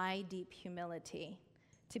bookend my deep humility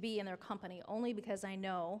to be in their company only because I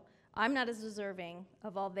know I'm not as deserving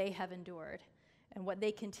of all they have endured and what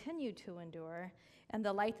they continue to endure and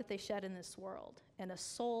the light that they shed in this world in a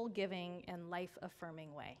soul-giving and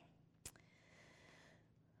life-affirming way.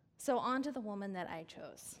 So on to the woman that I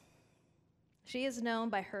chose. She is known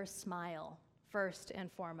by her smile, first and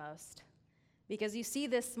foremost, because you see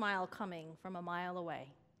this smile coming from a mile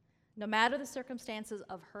away. No matter the circumstances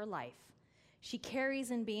of her life, she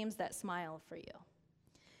carries and beams that smile for you.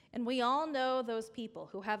 And we all know those people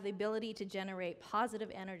who have the ability to generate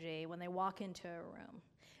positive energy when they walk into a room.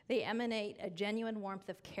 They emanate a genuine warmth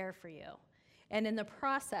of care for you. And in the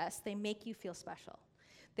process, they make you feel special.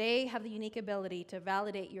 They have the unique ability to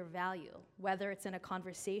validate your value, whether it's in a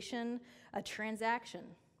conversation, a transaction,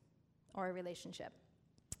 or a relationship.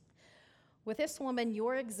 With this woman,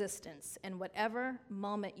 your existence and whatever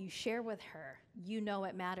moment you share with her, you know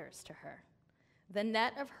it matters to her. The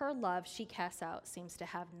net of her love she casts out seems to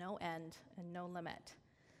have no end and no limit.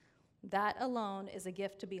 That alone is a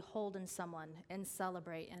gift to behold in someone and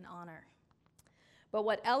celebrate and honor. But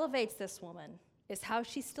what elevates this woman is how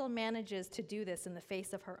she still manages to do this in the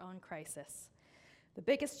face of her own crisis. the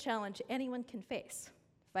biggest challenge anyone can face,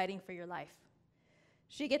 fighting for your life.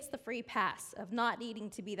 She gets the free pass of not needing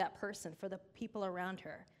to be that person for the people around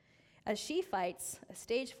her as she fights a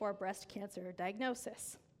stage 4 breast cancer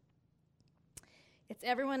diagnosis. It's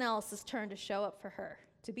everyone else's turn to show up for her,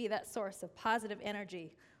 to be that source of positive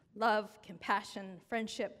energy, love, compassion,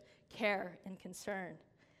 friendship, care, and concern.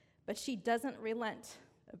 But she doesn't relent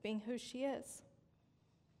of being who she is.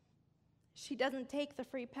 She doesn't take the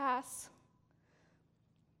free pass.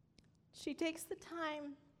 She takes the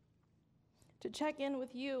time to check in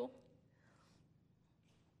with you.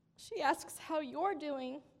 She asks how you're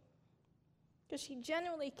doing because she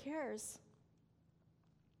genuinely cares.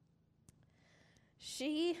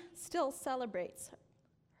 She still celebrates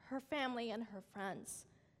her family and her friends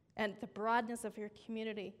and the broadness of her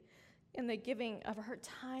community in the giving of her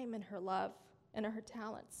time and her love and her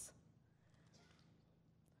talents.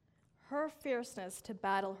 Her fierceness to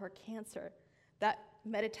battle her cancer that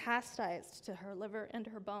metastasized to her liver and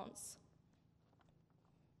her bones.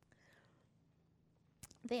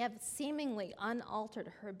 They have seemingly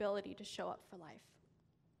unaltered her ability to show up for life,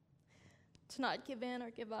 to not give in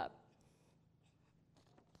or give up,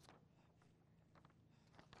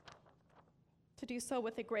 to do so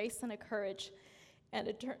with a grace and a courage and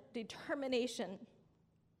a determination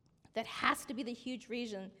that has to be the huge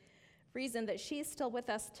reason that she's still with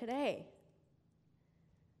us today.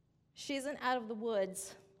 She isn't out of the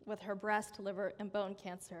woods with her breast, liver, and bone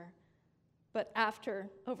cancer, but after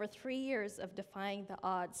over 3 years of defying the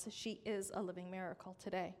odds, she is a living miracle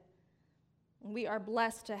today. We are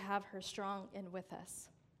blessed to have her strong and with us.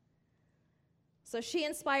 So she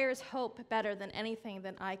inspires hope better than anything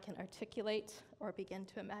that I can articulate or begin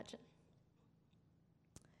to imagine.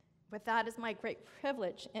 With that, is my great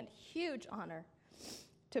privilege and huge honor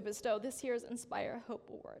to bestow this year's Inspire Hope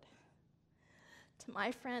Award to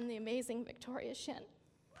my friend, the amazing Victoria Shin.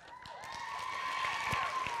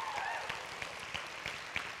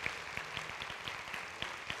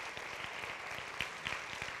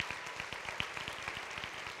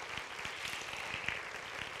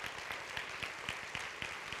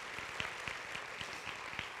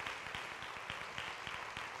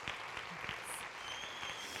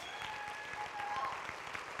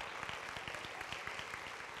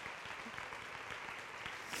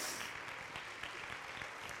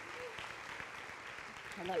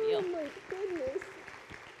 I love you. Oh my goodness.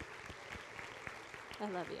 I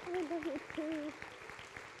love you. I love you too.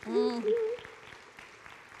 Mm.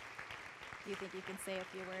 You think you can say a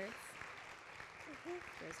few words?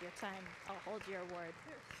 Here's your time. I'll hold your award.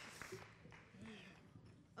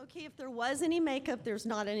 Okay, if there was any makeup, there's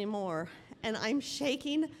not anymore. And I'm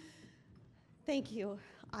shaking. Thank you.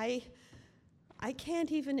 I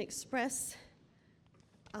can't even express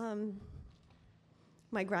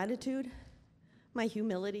my gratitude, my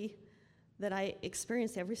humility that I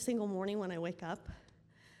experience every single morning when I wake up.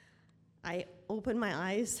 I open my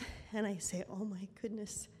eyes and I say, oh my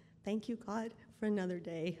goodness, thank you, God, for another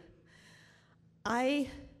day. I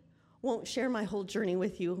won't share my whole journey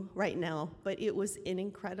with you right now, but it was an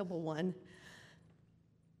incredible one.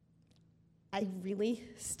 I really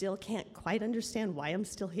still can't quite understand why I'm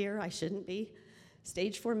still here. I shouldn't be.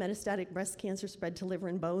 Stage 4 metastatic breast cancer spread to liver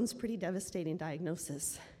and bones, pretty devastating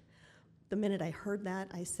diagnosis. The minute I heard that,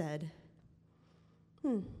 I said,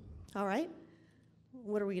 all right,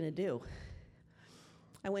 what are we gonna do?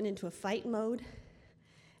 I went into a fight mode,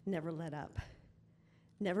 never let up,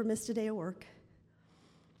 never missed a day of work.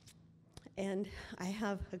 And I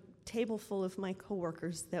have a table full of my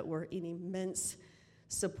coworkers that were in immense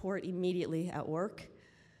support immediately at work.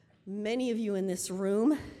 Many of you in this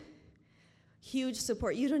room, huge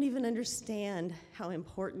support. You don't even understand how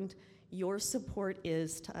important your support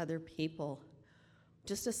is to other people.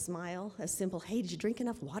 Just a smile, a simple, hey, did you drink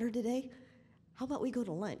enough water today? How about we go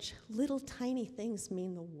to lunch? Little tiny things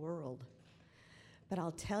mean the world. But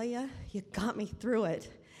I'll tell you, you got me through it.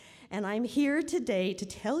 And I'm here today to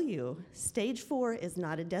tell you, stage 4 is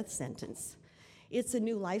not a death sentence. It's a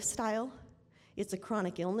new lifestyle. It's a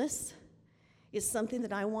chronic illness. It's something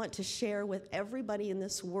that I want to share with everybody in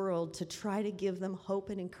this world to try to give them hope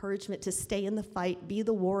and encouragement to stay in the fight, be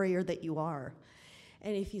the warrior that you are.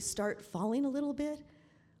 And if you start falling a little bit,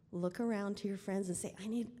 look around to your friends and say,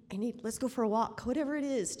 let's go for a walk, whatever it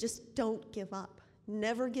is, just don't give up.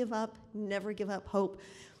 Never give up hope.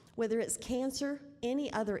 Whether it's cancer,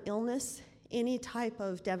 any other illness, any type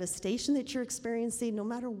of devastation that you're experiencing, no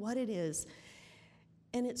matter what it is.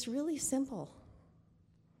 And it's really simple.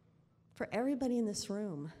 For everybody in this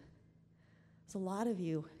room, so a lot of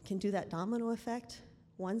you can do that domino effect,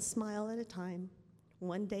 one smile at a time,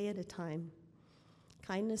 one day at a time.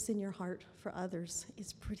 kindness in your heart for others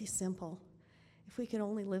is pretty simple. If we could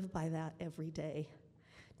only live by that every day.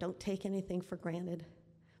 Don't take anything for granted.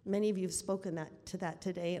 Many of you have spoken to that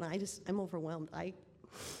today, and I'm overwhelmed.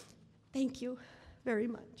 Thank you very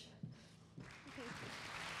much.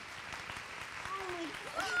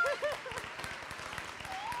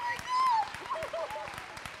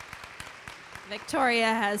 Victoria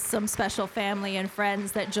has some special family and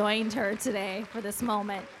friends that joined her today for this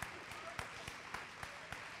moment.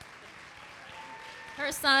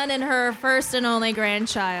 Her son and her first and only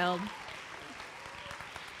grandchild.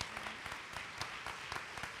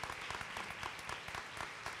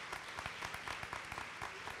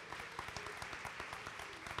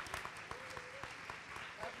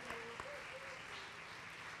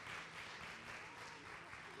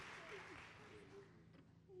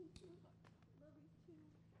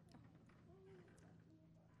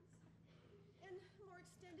 And more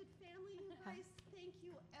extended family, you guys, thank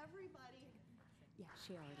you, everybody. Yeah,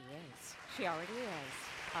 she already is. She already is.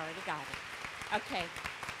 Already got it. Okay.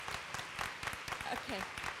 Okay.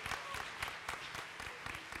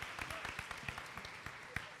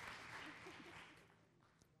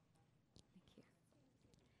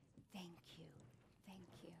 Thank you. Thank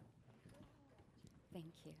you.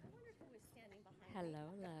 Thank you. I wonder who was standing behind Hello,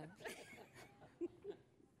 love.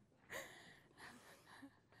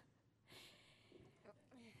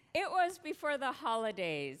 It was before the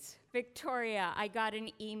holidays. Victoria, I got an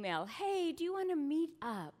email. Hey, do you want to meet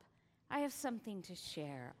up? I have something to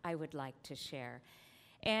share, I would like to share.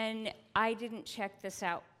 And I didn't check this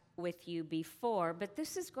out with you before, but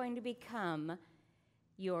this is going to become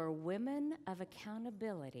your women of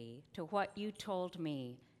accountability to what you told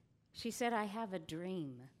me. She said, I have a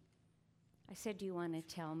dream. I said, do you want to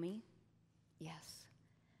tell me? Yes.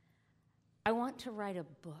 I want to write a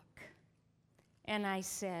book. And I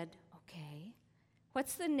said, okay,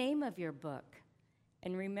 what's the name of your book?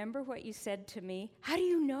 And remember what you said to me? How do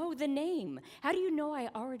you know the name? How do you know I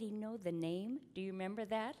already know the name? Do you remember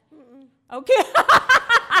that? Mm-mm. Okay.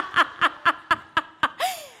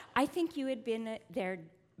 I think you had been there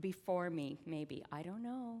before me, maybe. I don't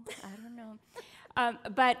know.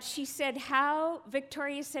 But she said,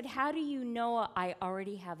 Victoria said, how do you know I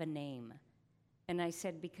already have a name? And I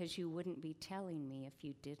said, because you wouldn't be telling me if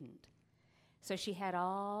you didn't. So she had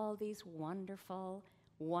all these wonderful,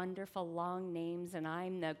 wonderful long names, and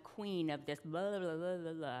I'm the queen of this blah, blah, blah,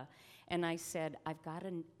 blah, blah. And I said, I've got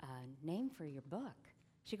a name for your book.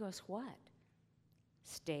 She goes, what?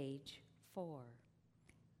 Stage 4.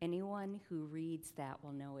 Anyone who reads that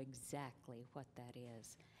will know exactly what that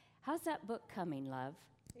is. How's that book coming, love?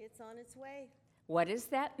 It's on its way. What does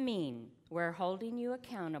that mean? We're holding you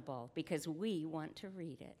accountable because we want to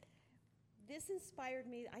read it. This inspired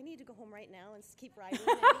me. I need to go home right now and keep writing.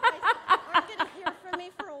 And you guys aren't going to hear from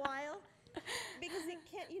me for a while because it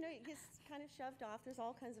can't, it gets kind of shoved off. There's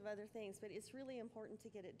all kinds of other things, but it's really important to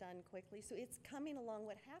get it done quickly. So it's coming along.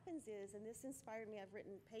 What happens is, and this inspired me, I've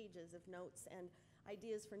written pages of notes and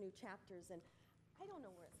ideas for new chapters, and I don't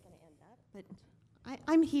know where it's going to end up, but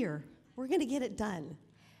I'm here. We're going to get it done.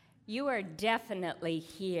 You are definitely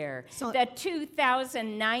here. The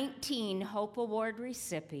 2019 Hope Award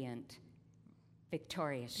recipient,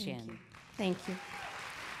 Victoria Shinn. Thank you.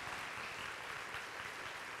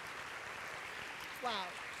 Wow.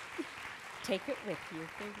 Take it with you,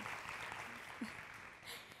 baby.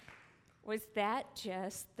 Was that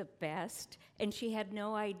just the best? And she had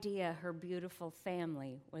no idea her beautiful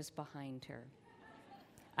family was behind her.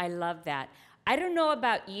 I love that. I don't know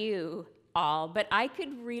about you all, but I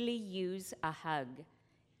could really use a hug.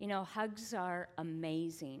 Hugs are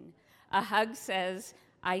amazing. A hug says,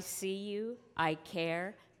 I see you, I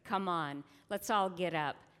care, come on, let's all get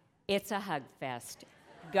up. It's a hug fest.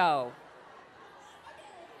 Go.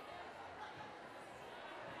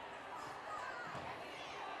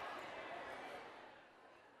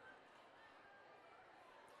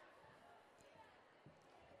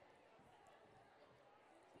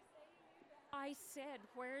 I said,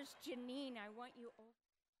 where's Janine? I want you over.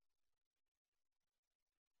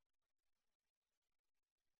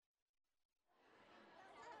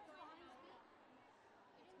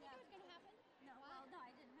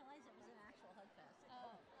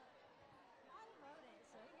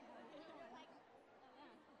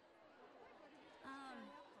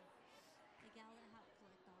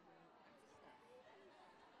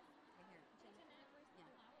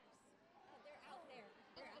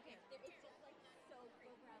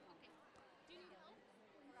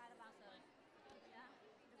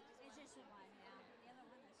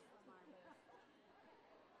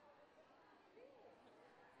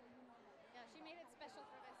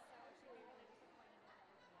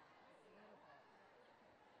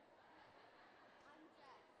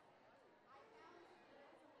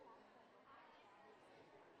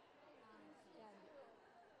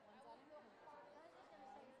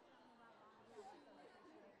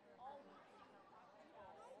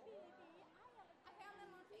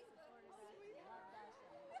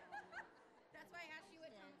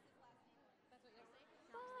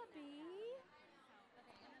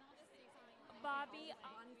 Bobby.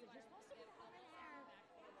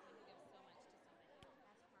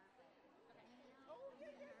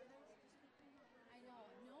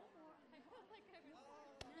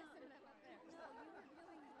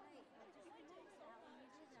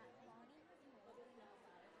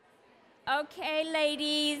 Okay,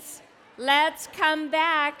 ladies, let's come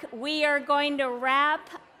back. We are going to wrap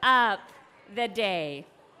up the day.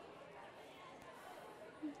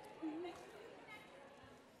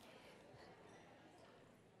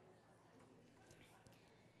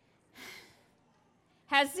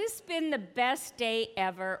 Has this been the best day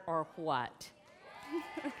ever or what?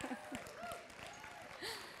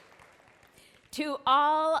 To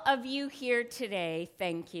all of you here today,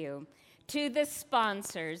 thank you. To the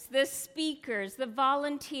sponsors, the speakers, the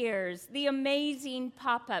volunteers, the amazing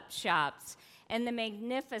pop-up shops, and the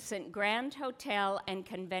magnificent Grand Hotel and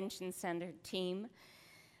Convention Center team,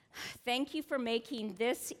 thank you for making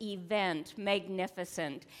this event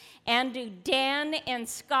magnificent. And to Dan and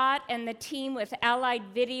Scott and the team with Allied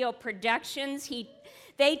Video Productions,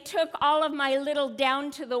 they took all of my little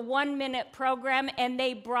down to the 1-minute program and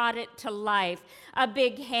they brought it to life. A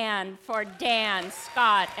big hand for Dan,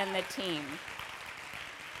 Scott, and the team.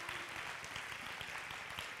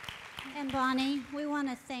 And Bonnie, we want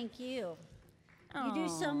to thank you. You do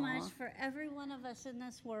so Aw. much for every one of us in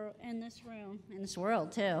this world, in this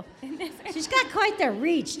world too. She's got quite the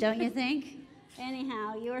reach, don't you think?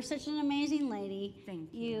 Anyhow, you are such an amazing lady.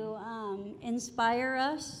 Thank you. You inspire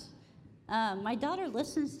us. My daughter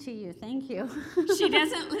listens to you. Thank you. She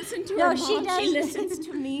doesn't listen to No, her she mom. does. She listens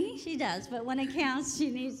to me. She does, but when it counts, she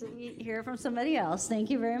needs to hear from somebody else. Thank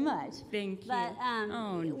you very much. Thank you. But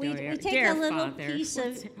we dear take a little Father, piece of,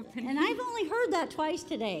 what's happening? and I've only heard that twice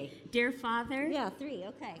today. Dear Father? Yeah, 3.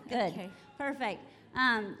 Okay, good. Okay. Perfect.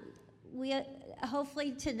 We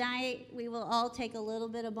hopefully tonight we will all take a little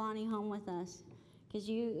bit of Bonnie home with us because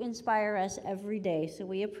you inspire us every day. So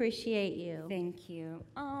we appreciate you. Thank you.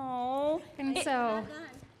 Oh. And so,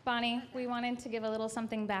 Bonnie, we wanted to give a little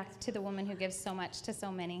something back to the woman who gives so much to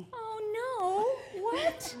so many. Oh no.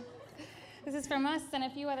 What? This is from us and a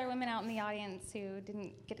few other women out in the audience who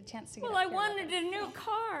didn't get a chance to get Well, up I here wanted with us. a new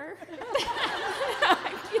car.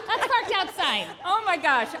 That's parked outside. Oh my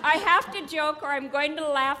gosh, I have to joke or I'm going to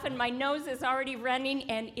laugh and my nose is already running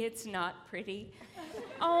and it's not pretty.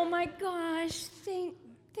 Oh my gosh, thank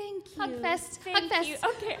you. Hug fest, Thank hug you.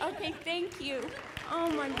 fest. Okay, thank you. Oh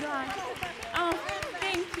my gosh. Oh,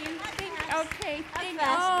 thank you. Okay, thank you.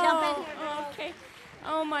 fest. Jump in. Okay.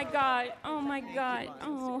 Oh my God.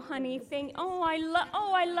 Oh honey,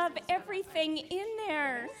 I love everything in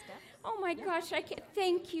there. Oh my gosh, I can't.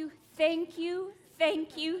 Thank you.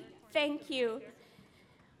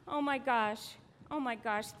 Oh my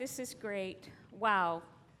gosh, this is great. Wow.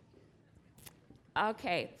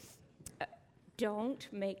 Okay. Don't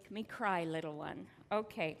make me cry, little one.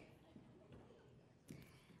 Okay.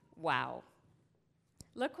 Wow.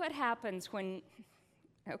 Look what happens when.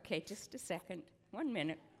 Okay, just a second. 1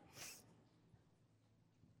 minute.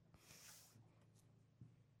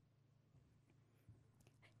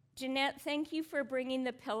 Jeanette, thank you for bringing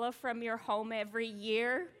the pillow from your home every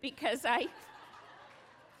year because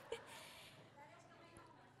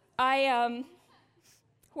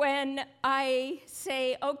when I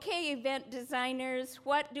say, okay, event designers,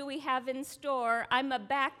 what do we have in store? I'm a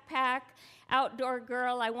backpack outdoor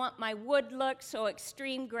girl. I want my wood look, so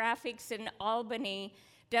Extreme Graphics in Albany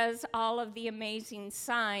does all of the amazing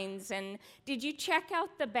signs. And did you check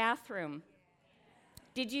out the bathroom?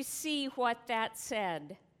 Did you see what that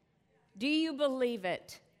said? Do you believe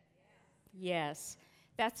it? Yes.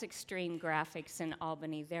 That's Extreme Graphics in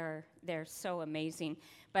Albany. They're so amazing.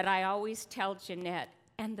 But I always tell Jeanette,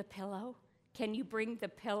 and the pillow? Can you bring the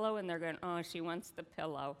pillow? And they're going, oh, she wants the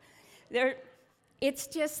pillow. It's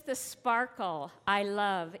just the sparkle I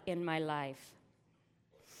love in my life.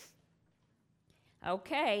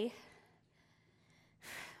 Okay.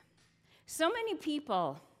 So many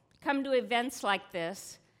people come to events like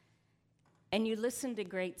this, and you listen to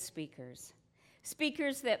great speakers.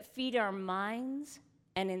 Speakers that feed our minds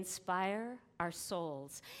and inspire our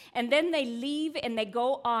souls. And then they leave and they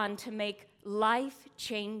go on to make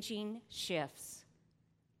life-changing shifts.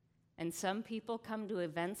 And some people come to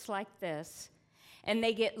events like this, and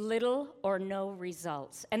they get little or no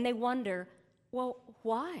results. And they wonder, well,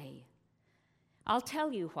 why? I'll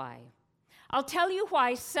tell you why. I'll tell you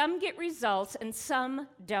why some get results and some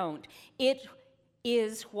don't. It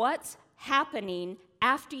is what's happening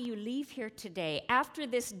after you leave here today, after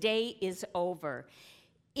this day is over.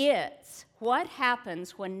 It's what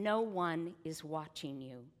happens when no one is watching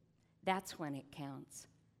you. That's when it counts.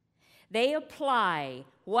 They apply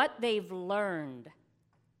what they've learned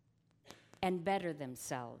and better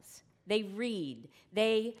themselves. They read,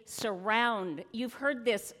 they surround, you've heard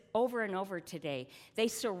this over and over today, they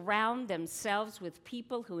surround themselves with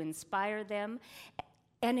people who inspire them,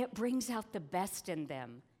 and it brings out the best in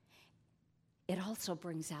them. It also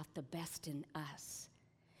brings out the best in us,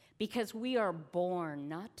 because we are born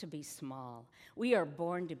not to be small. We are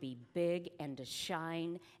born to be big and to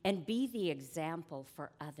shine and be the example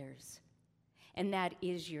for others. And that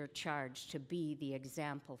is your charge, to be the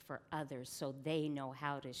example for others so they know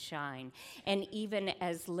how to shine. And even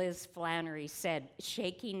as Liz Flannery said,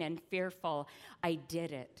 shaking and fearful, I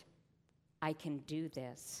did it. I can do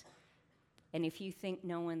this. And if you think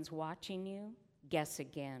no one's watching you, guess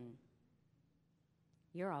again.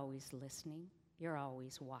 You're always listening. You're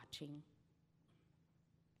always watching.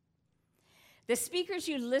 The speakers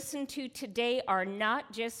you listen to today are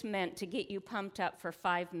not just meant to get you pumped up for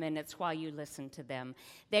 5 minutes while you listen to them.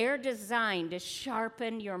 They are designed to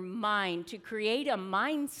sharpen your mind, to create a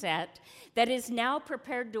mindset that is now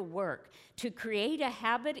prepared to work, to create a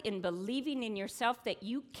habit in believing in yourself that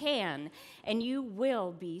you can and you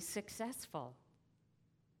will be successful.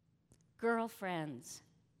 Girlfriends,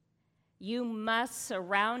 you must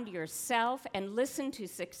surround yourself and listen to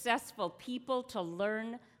successful people to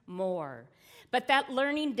learn more. But that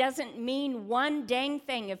learning doesn't mean one dang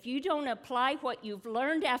thing if you don't apply what you've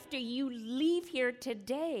learned after you leave here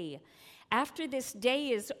today. After this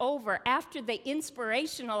day is over, after the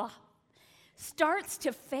inspirational starts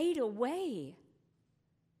to fade away.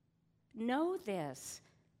 Know this.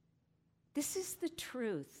 This is the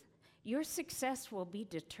truth. Your success will be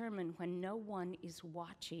determined when no one is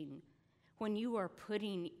watching, when you are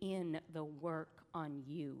putting in the work on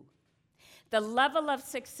you. The level of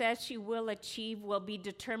success you will achieve will be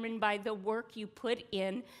determined by the work you put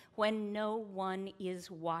in when no one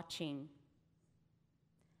is watching.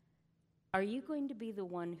 Are you going to be the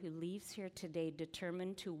one who leaves here today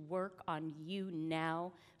determined to work on you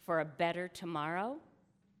now for a better tomorrow?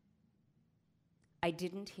 I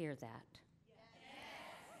didn't hear that. Yes.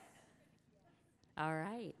 All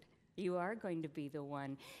right. You are going to be the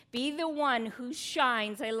one. Be the one who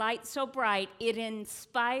shines a light so bright it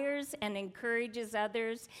inspires and encourages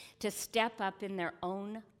others to step up in their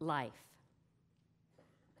own life.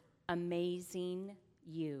 Amazing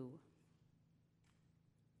you.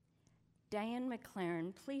 Diane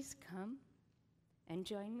McLaren, please come and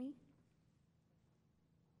join me.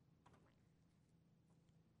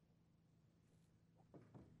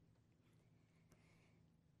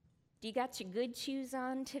 Do you got your good shoes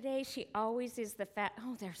on today? She always is the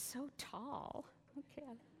oh, they're so tall. Okay.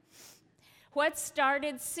 What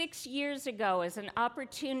started 6 years ago as an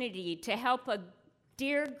opportunity to help a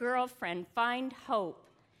dear girlfriend find hope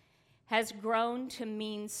has grown to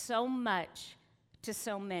mean so much to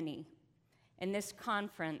so many. And this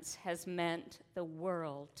conference has meant the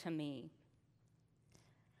world to me.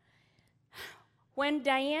 When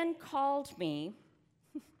Diane called me,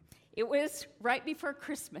 it was right before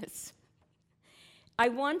Christmas. I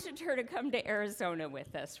wanted her to come to Arizona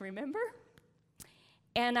with us, remember?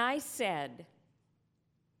 And I said,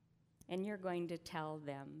 and you're going to tell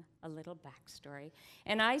them a little backstory.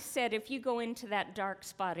 And I said, if you go into that dark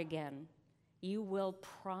spot again, you will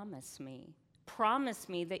promise me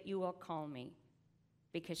that you will call me,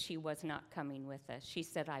 because she was not coming with us. She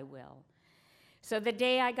said, I will. So the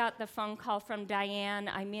day I got the phone call from Diane,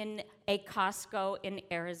 I'm in a Costco in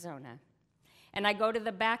Arizona. And I go to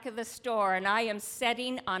the back of the store, and I am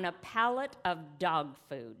sitting on a pallet of dog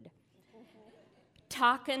food,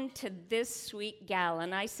 talking to this sweet gal.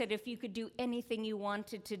 And I said, if you could do anything you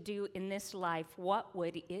wanted to do in this life, what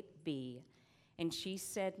would it be? And she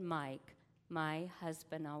said, Mike, my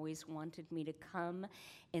husband always wanted me to come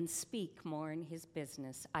and speak more in his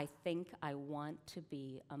business. I think I want to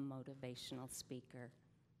be a motivational speaker.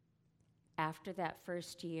 After that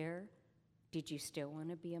first year, did you still want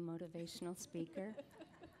to be a motivational speaker?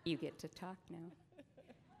 You get to talk now.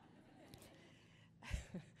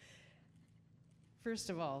 First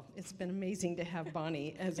of all, it's been amazing to have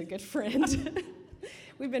Bonnie as a good friend.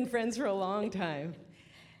 We've been friends for a long time.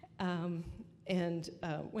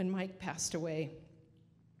 When Mike passed away,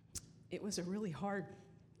 it was a really hard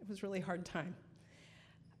time.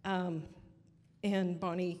 And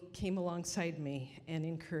Bonnie came alongside me and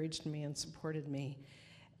encouraged me and supported me.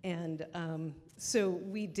 And so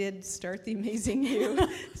we did start The Amazing You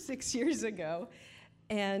 6 years ago.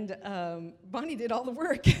 And Bonnie did all the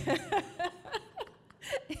work.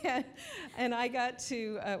 and I got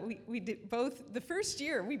to, we did both, the first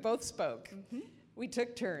year we both spoke. Mm-hmm. We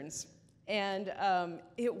took turns. And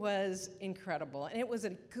it was incredible. And it was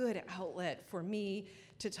a good outlet for me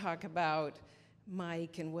to talk about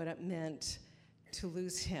Mike and what it meant to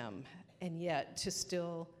lose him, and yet to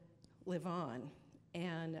still live on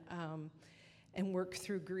and work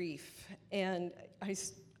through grief. And I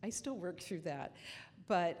still work through that.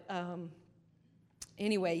 But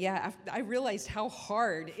anyway, yeah, I realized how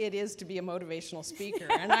hard it is to be a motivational speaker.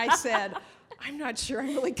 And I said, I'm not sure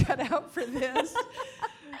I'm really cut out for this.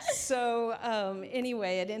 So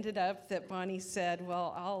anyway, it ended up that Bonnie said,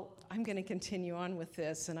 well, I'm going to continue on with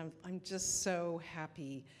this. And I'm just so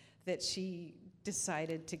happy that she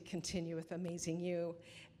decided to continue with Amazing You.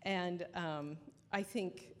 And I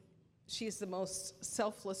think she's the most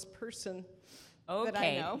selfless person that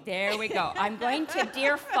I know. Okay, there we go. I'm going to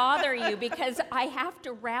dear father you because I have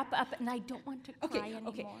to wrap up and I don't want to cry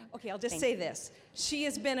anymore. Okay, I'll just say this. She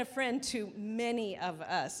has been a friend to many of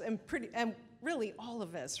us, and really all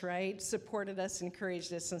of us, right? Supported us,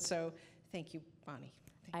 encouraged us, and so thank you, Bonnie.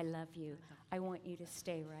 I love you. I want you to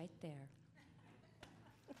stay right there.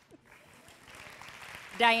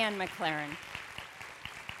 Diane McLaren.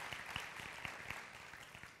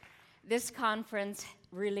 This conference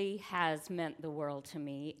really has meant the world to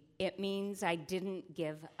me. It means I didn't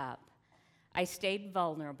give up. I stayed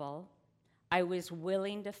vulnerable. I was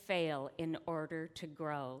willing to fail in order to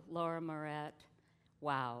grow. Laura Moret,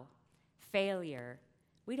 wow. Failure.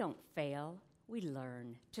 We don't fail, we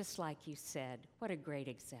learn, just like you said. What a great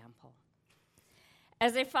example.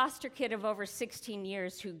 As a foster kid of over 16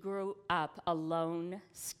 years who grew up alone,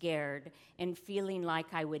 scared, and feeling like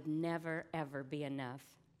I would never, ever be enough,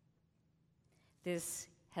 this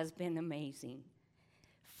has been amazing.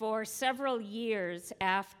 For several years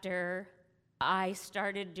after I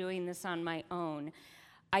started doing this on my own,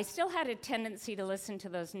 I still had a tendency to listen to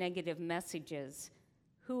those negative messages.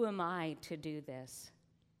 Who am I to do this?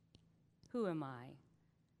 Who am I?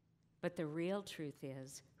 But the real truth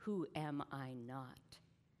is, who am I not?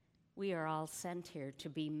 We are all sent here to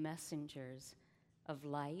be messengers of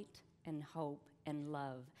light and hope and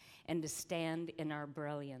love, and to stand in our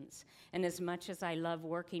brilliance. And as much as I love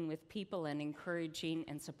working with people and encouraging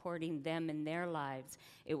and supporting them in their lives,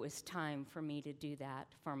 it was time for me to do that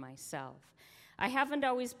for myself. I haven't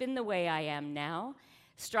always been the way I am now,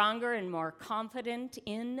 stronger and more confident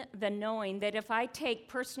in the knowing that if I take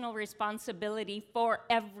personal responsibility for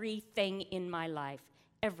everything in my life,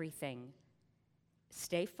 everything,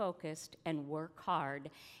 stay focused and work hard,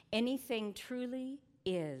 anything truly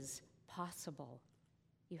is possible.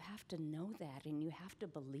 You have to know that and you have to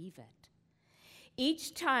believe it.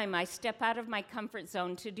 Each time I step out of my comfort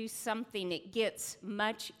zone to do something, it gets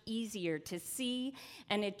much easier to see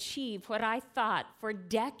and achieve what I thought for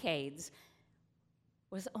decades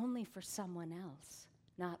was only for someone else,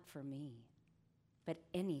 not for me. But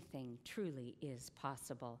anything truly is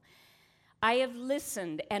possible. I have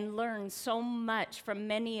listened and learned so much from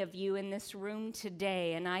many of you in this room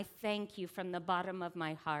today, and I thank you from the bottom of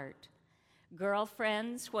my heart.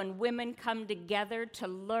 Girlfriends, when women come together to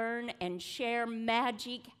learn and share,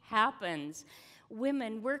 magic happens.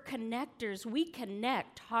 Women, we're connectors. We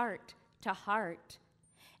connect heart to heart,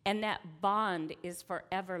 and that bond is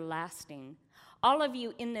forever lasting. All of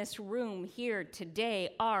you in this room here today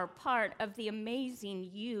are part of the Amazing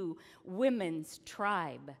You Women's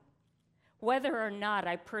Tribe. Whether or not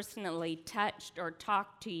I personally touched or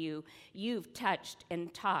talked to you, you've touched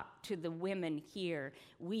and talked to the women here.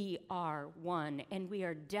 We are one, and we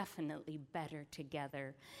are definitely better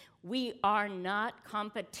together. We are not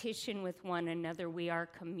competition with one another. We are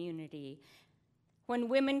community. When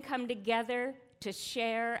women come together to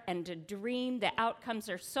share and to dream, the outcomes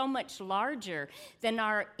are so much larger than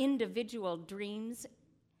our individual dreams.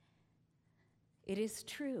 It is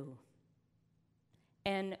true.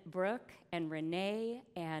 And Brooke and Renee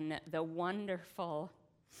and the wonderful,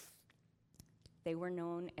 they were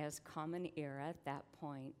known as Common Era at that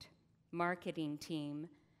point, marketing team.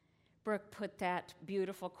 Brooke put that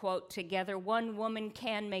beautiful quote together, one woman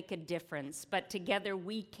can make a difference, but together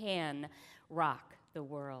we can rock the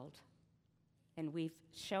world. And we've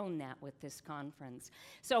shown that with this conference.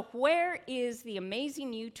 So where is the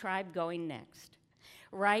Amazing You Tribe going next?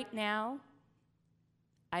 Right now,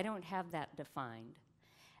 I don't have that defined.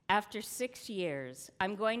 After 6 years,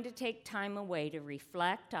 I'm going to take time away to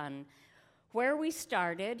reflect on where we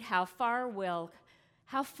started, how far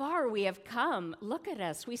we have come. Look at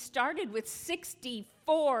us. We started with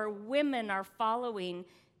 64 women. Our following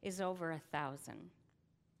is over 1,000.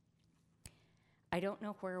 I don't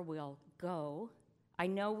know where we'll go. I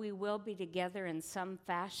know we will be together in some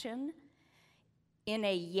fashion in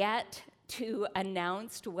a yet to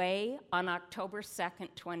Announced Way on October 2nd,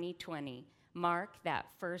 2020. Mark that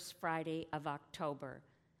first Friday of October.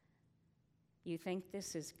 You think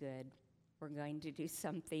this is good? We're going to do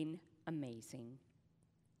something amazing.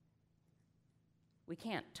 We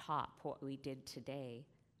can't top what we did today,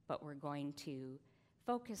 but we're going to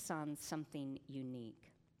focus on something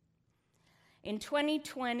unique. In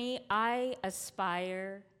 2020, I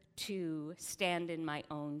aspire to stand in my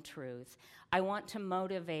own truth. I want to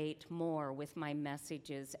motivate more with my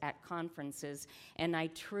messages at conferences, and I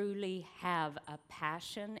truly have a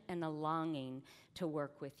passion and a longing to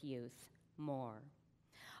work with youth more.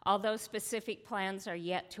 Although specific plans are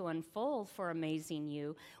yet to unfold for Amazing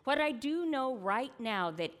You, what I do know right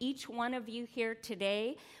now that each one of you here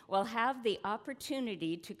today will have the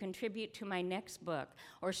opportunity to contribute to my next book,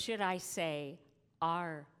 or should I say,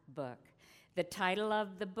 our book. The title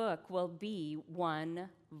of the book will be One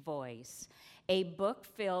Voice, a book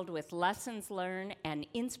filled with lessons learned and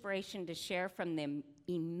inspiration to share from the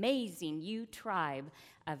amazing You tribe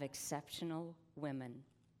of exceptional women,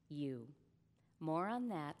 you. More on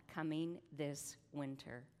that coming this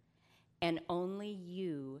winter. And only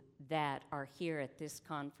you that are here at this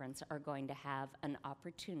conference are going to have an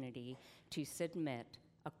opportunity to submit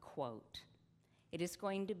a quote. It is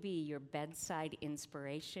going to be your bedside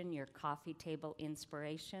inspiration, your coffee table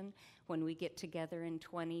inspiration. When we get together in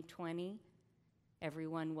 2020,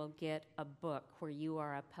 everyone will get a book where you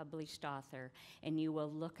are a published author, and you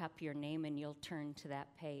will look up your name and you'll turn to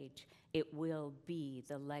that page. It will be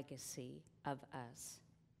the legacy of us.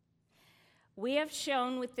 We have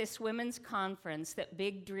shown with this women's conference that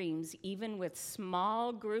big dreams, even with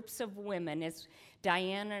small groups of women, as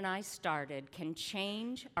Diane and I started, can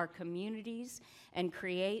change our communities and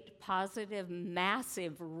create positive,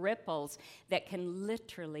 massive ripples that can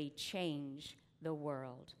literally change the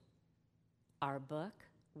world. Our book,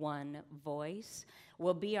 One Voice,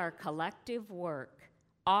 will be our collective work,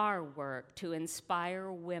 our work to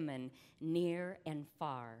inspire women near and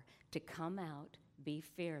far to come out, be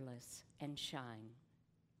fearless, and shine.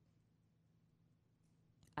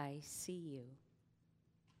 I see you.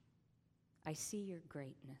 I see your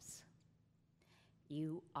greatness.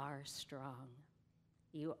 You are strong.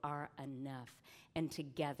 You are enough. And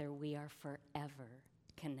together we are forever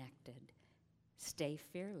connected. Stay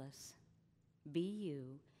fearless. Be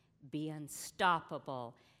you. Be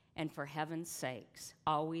unstoppable. And for heaven's sakes,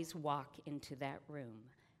 always walk into that room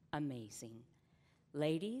amazing.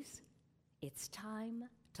 Ladies, it's time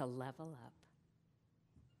to level up.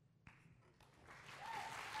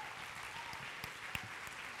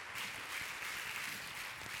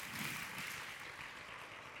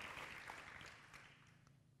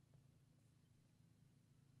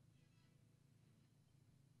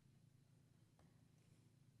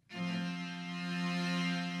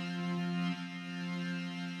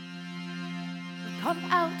 Come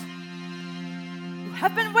out. You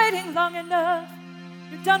have been waiting long enough.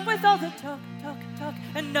 You're done with all the talk,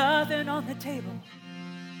 and nothing on the table.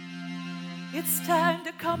 It's time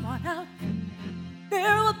to come on out.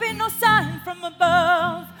 There will be no sign from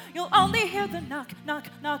above. You'll only hear the knock, knock,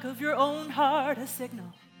 knock of your own heart, a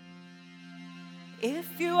signal.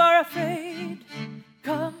 If you are afraid,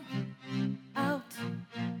 come out.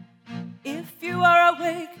 If you are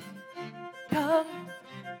awake, come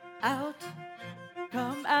out.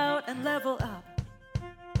 Come out and level up.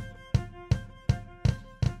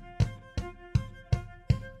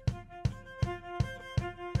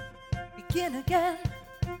 Begin again.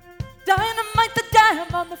 Dynamite the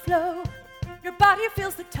dam on the flow. Your body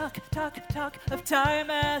feels the tuck, tuck, tuck of time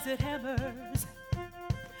as it hammers.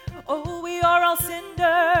 Oh, we are all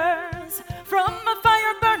cinders from a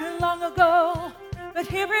fire burning long ago. But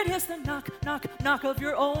here it is, the knock, knock, knock of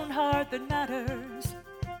your own heart that matters.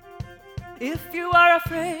 If you are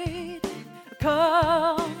afraid,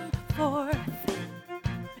 come forth.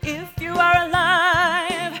 If you are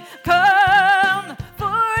alive, come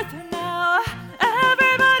forth now.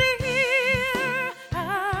 Everybody here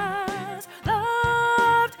has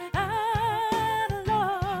loved and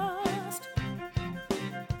lost.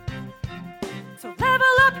 So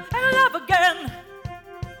level up and love again.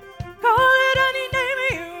 Call it any name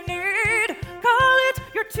you need. Call it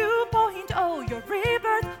your 2.0, your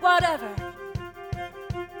rebirth, whatever.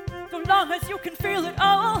 So long as you can feel it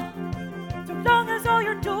all, so long as all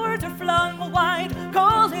your doors are flung wide,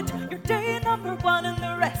 call it your day number one and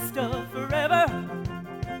the rest of forever.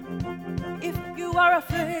 If you are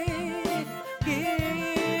afraid,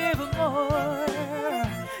 give more.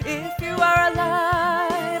 If you are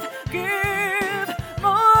alive, give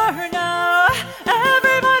more now.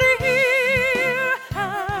 Everybody here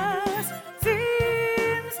has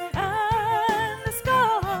seems and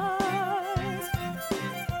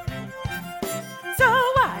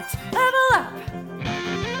Let's level up.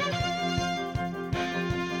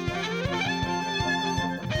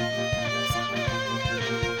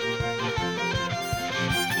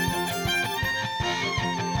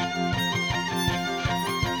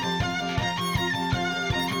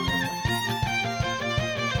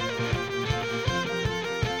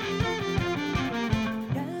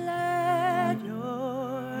 Let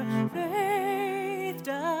your faith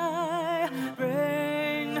die.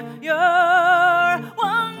 Bring your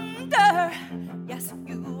wonder. Yes,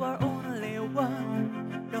 you are only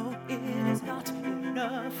one. No, it is not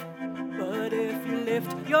enough. But if you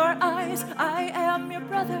lift your eyes, I am your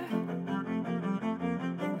brother.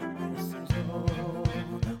 This is all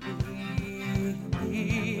we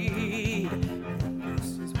need. This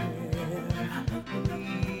is where we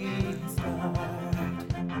start.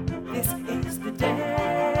 This is the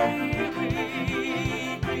day we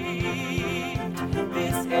meet.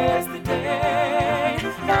 This is the day.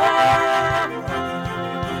 No longer.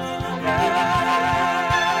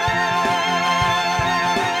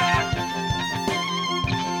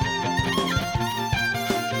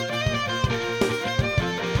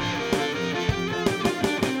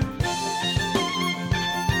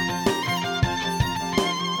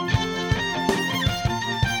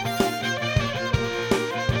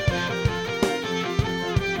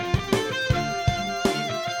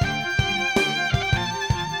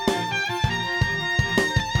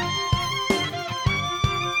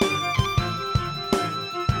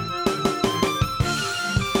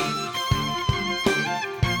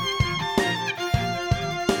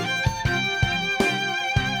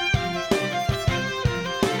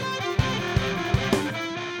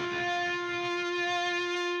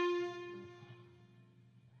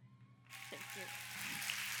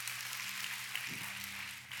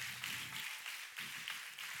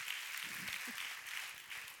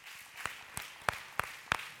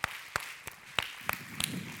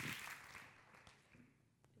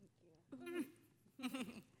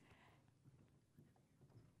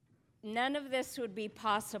 None of this would be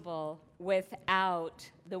possible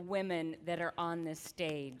without the women that are on this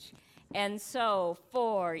stage. And so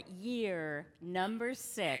for year number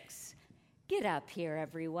 6, get up here,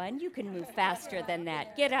 everyone. You can move faster than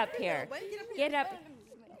that. Get up here. Get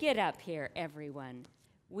up here, everyone.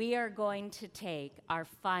 We are going to take our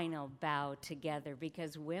final bow together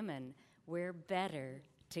because women, we're better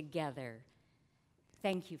together.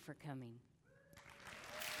 Thank you for coming.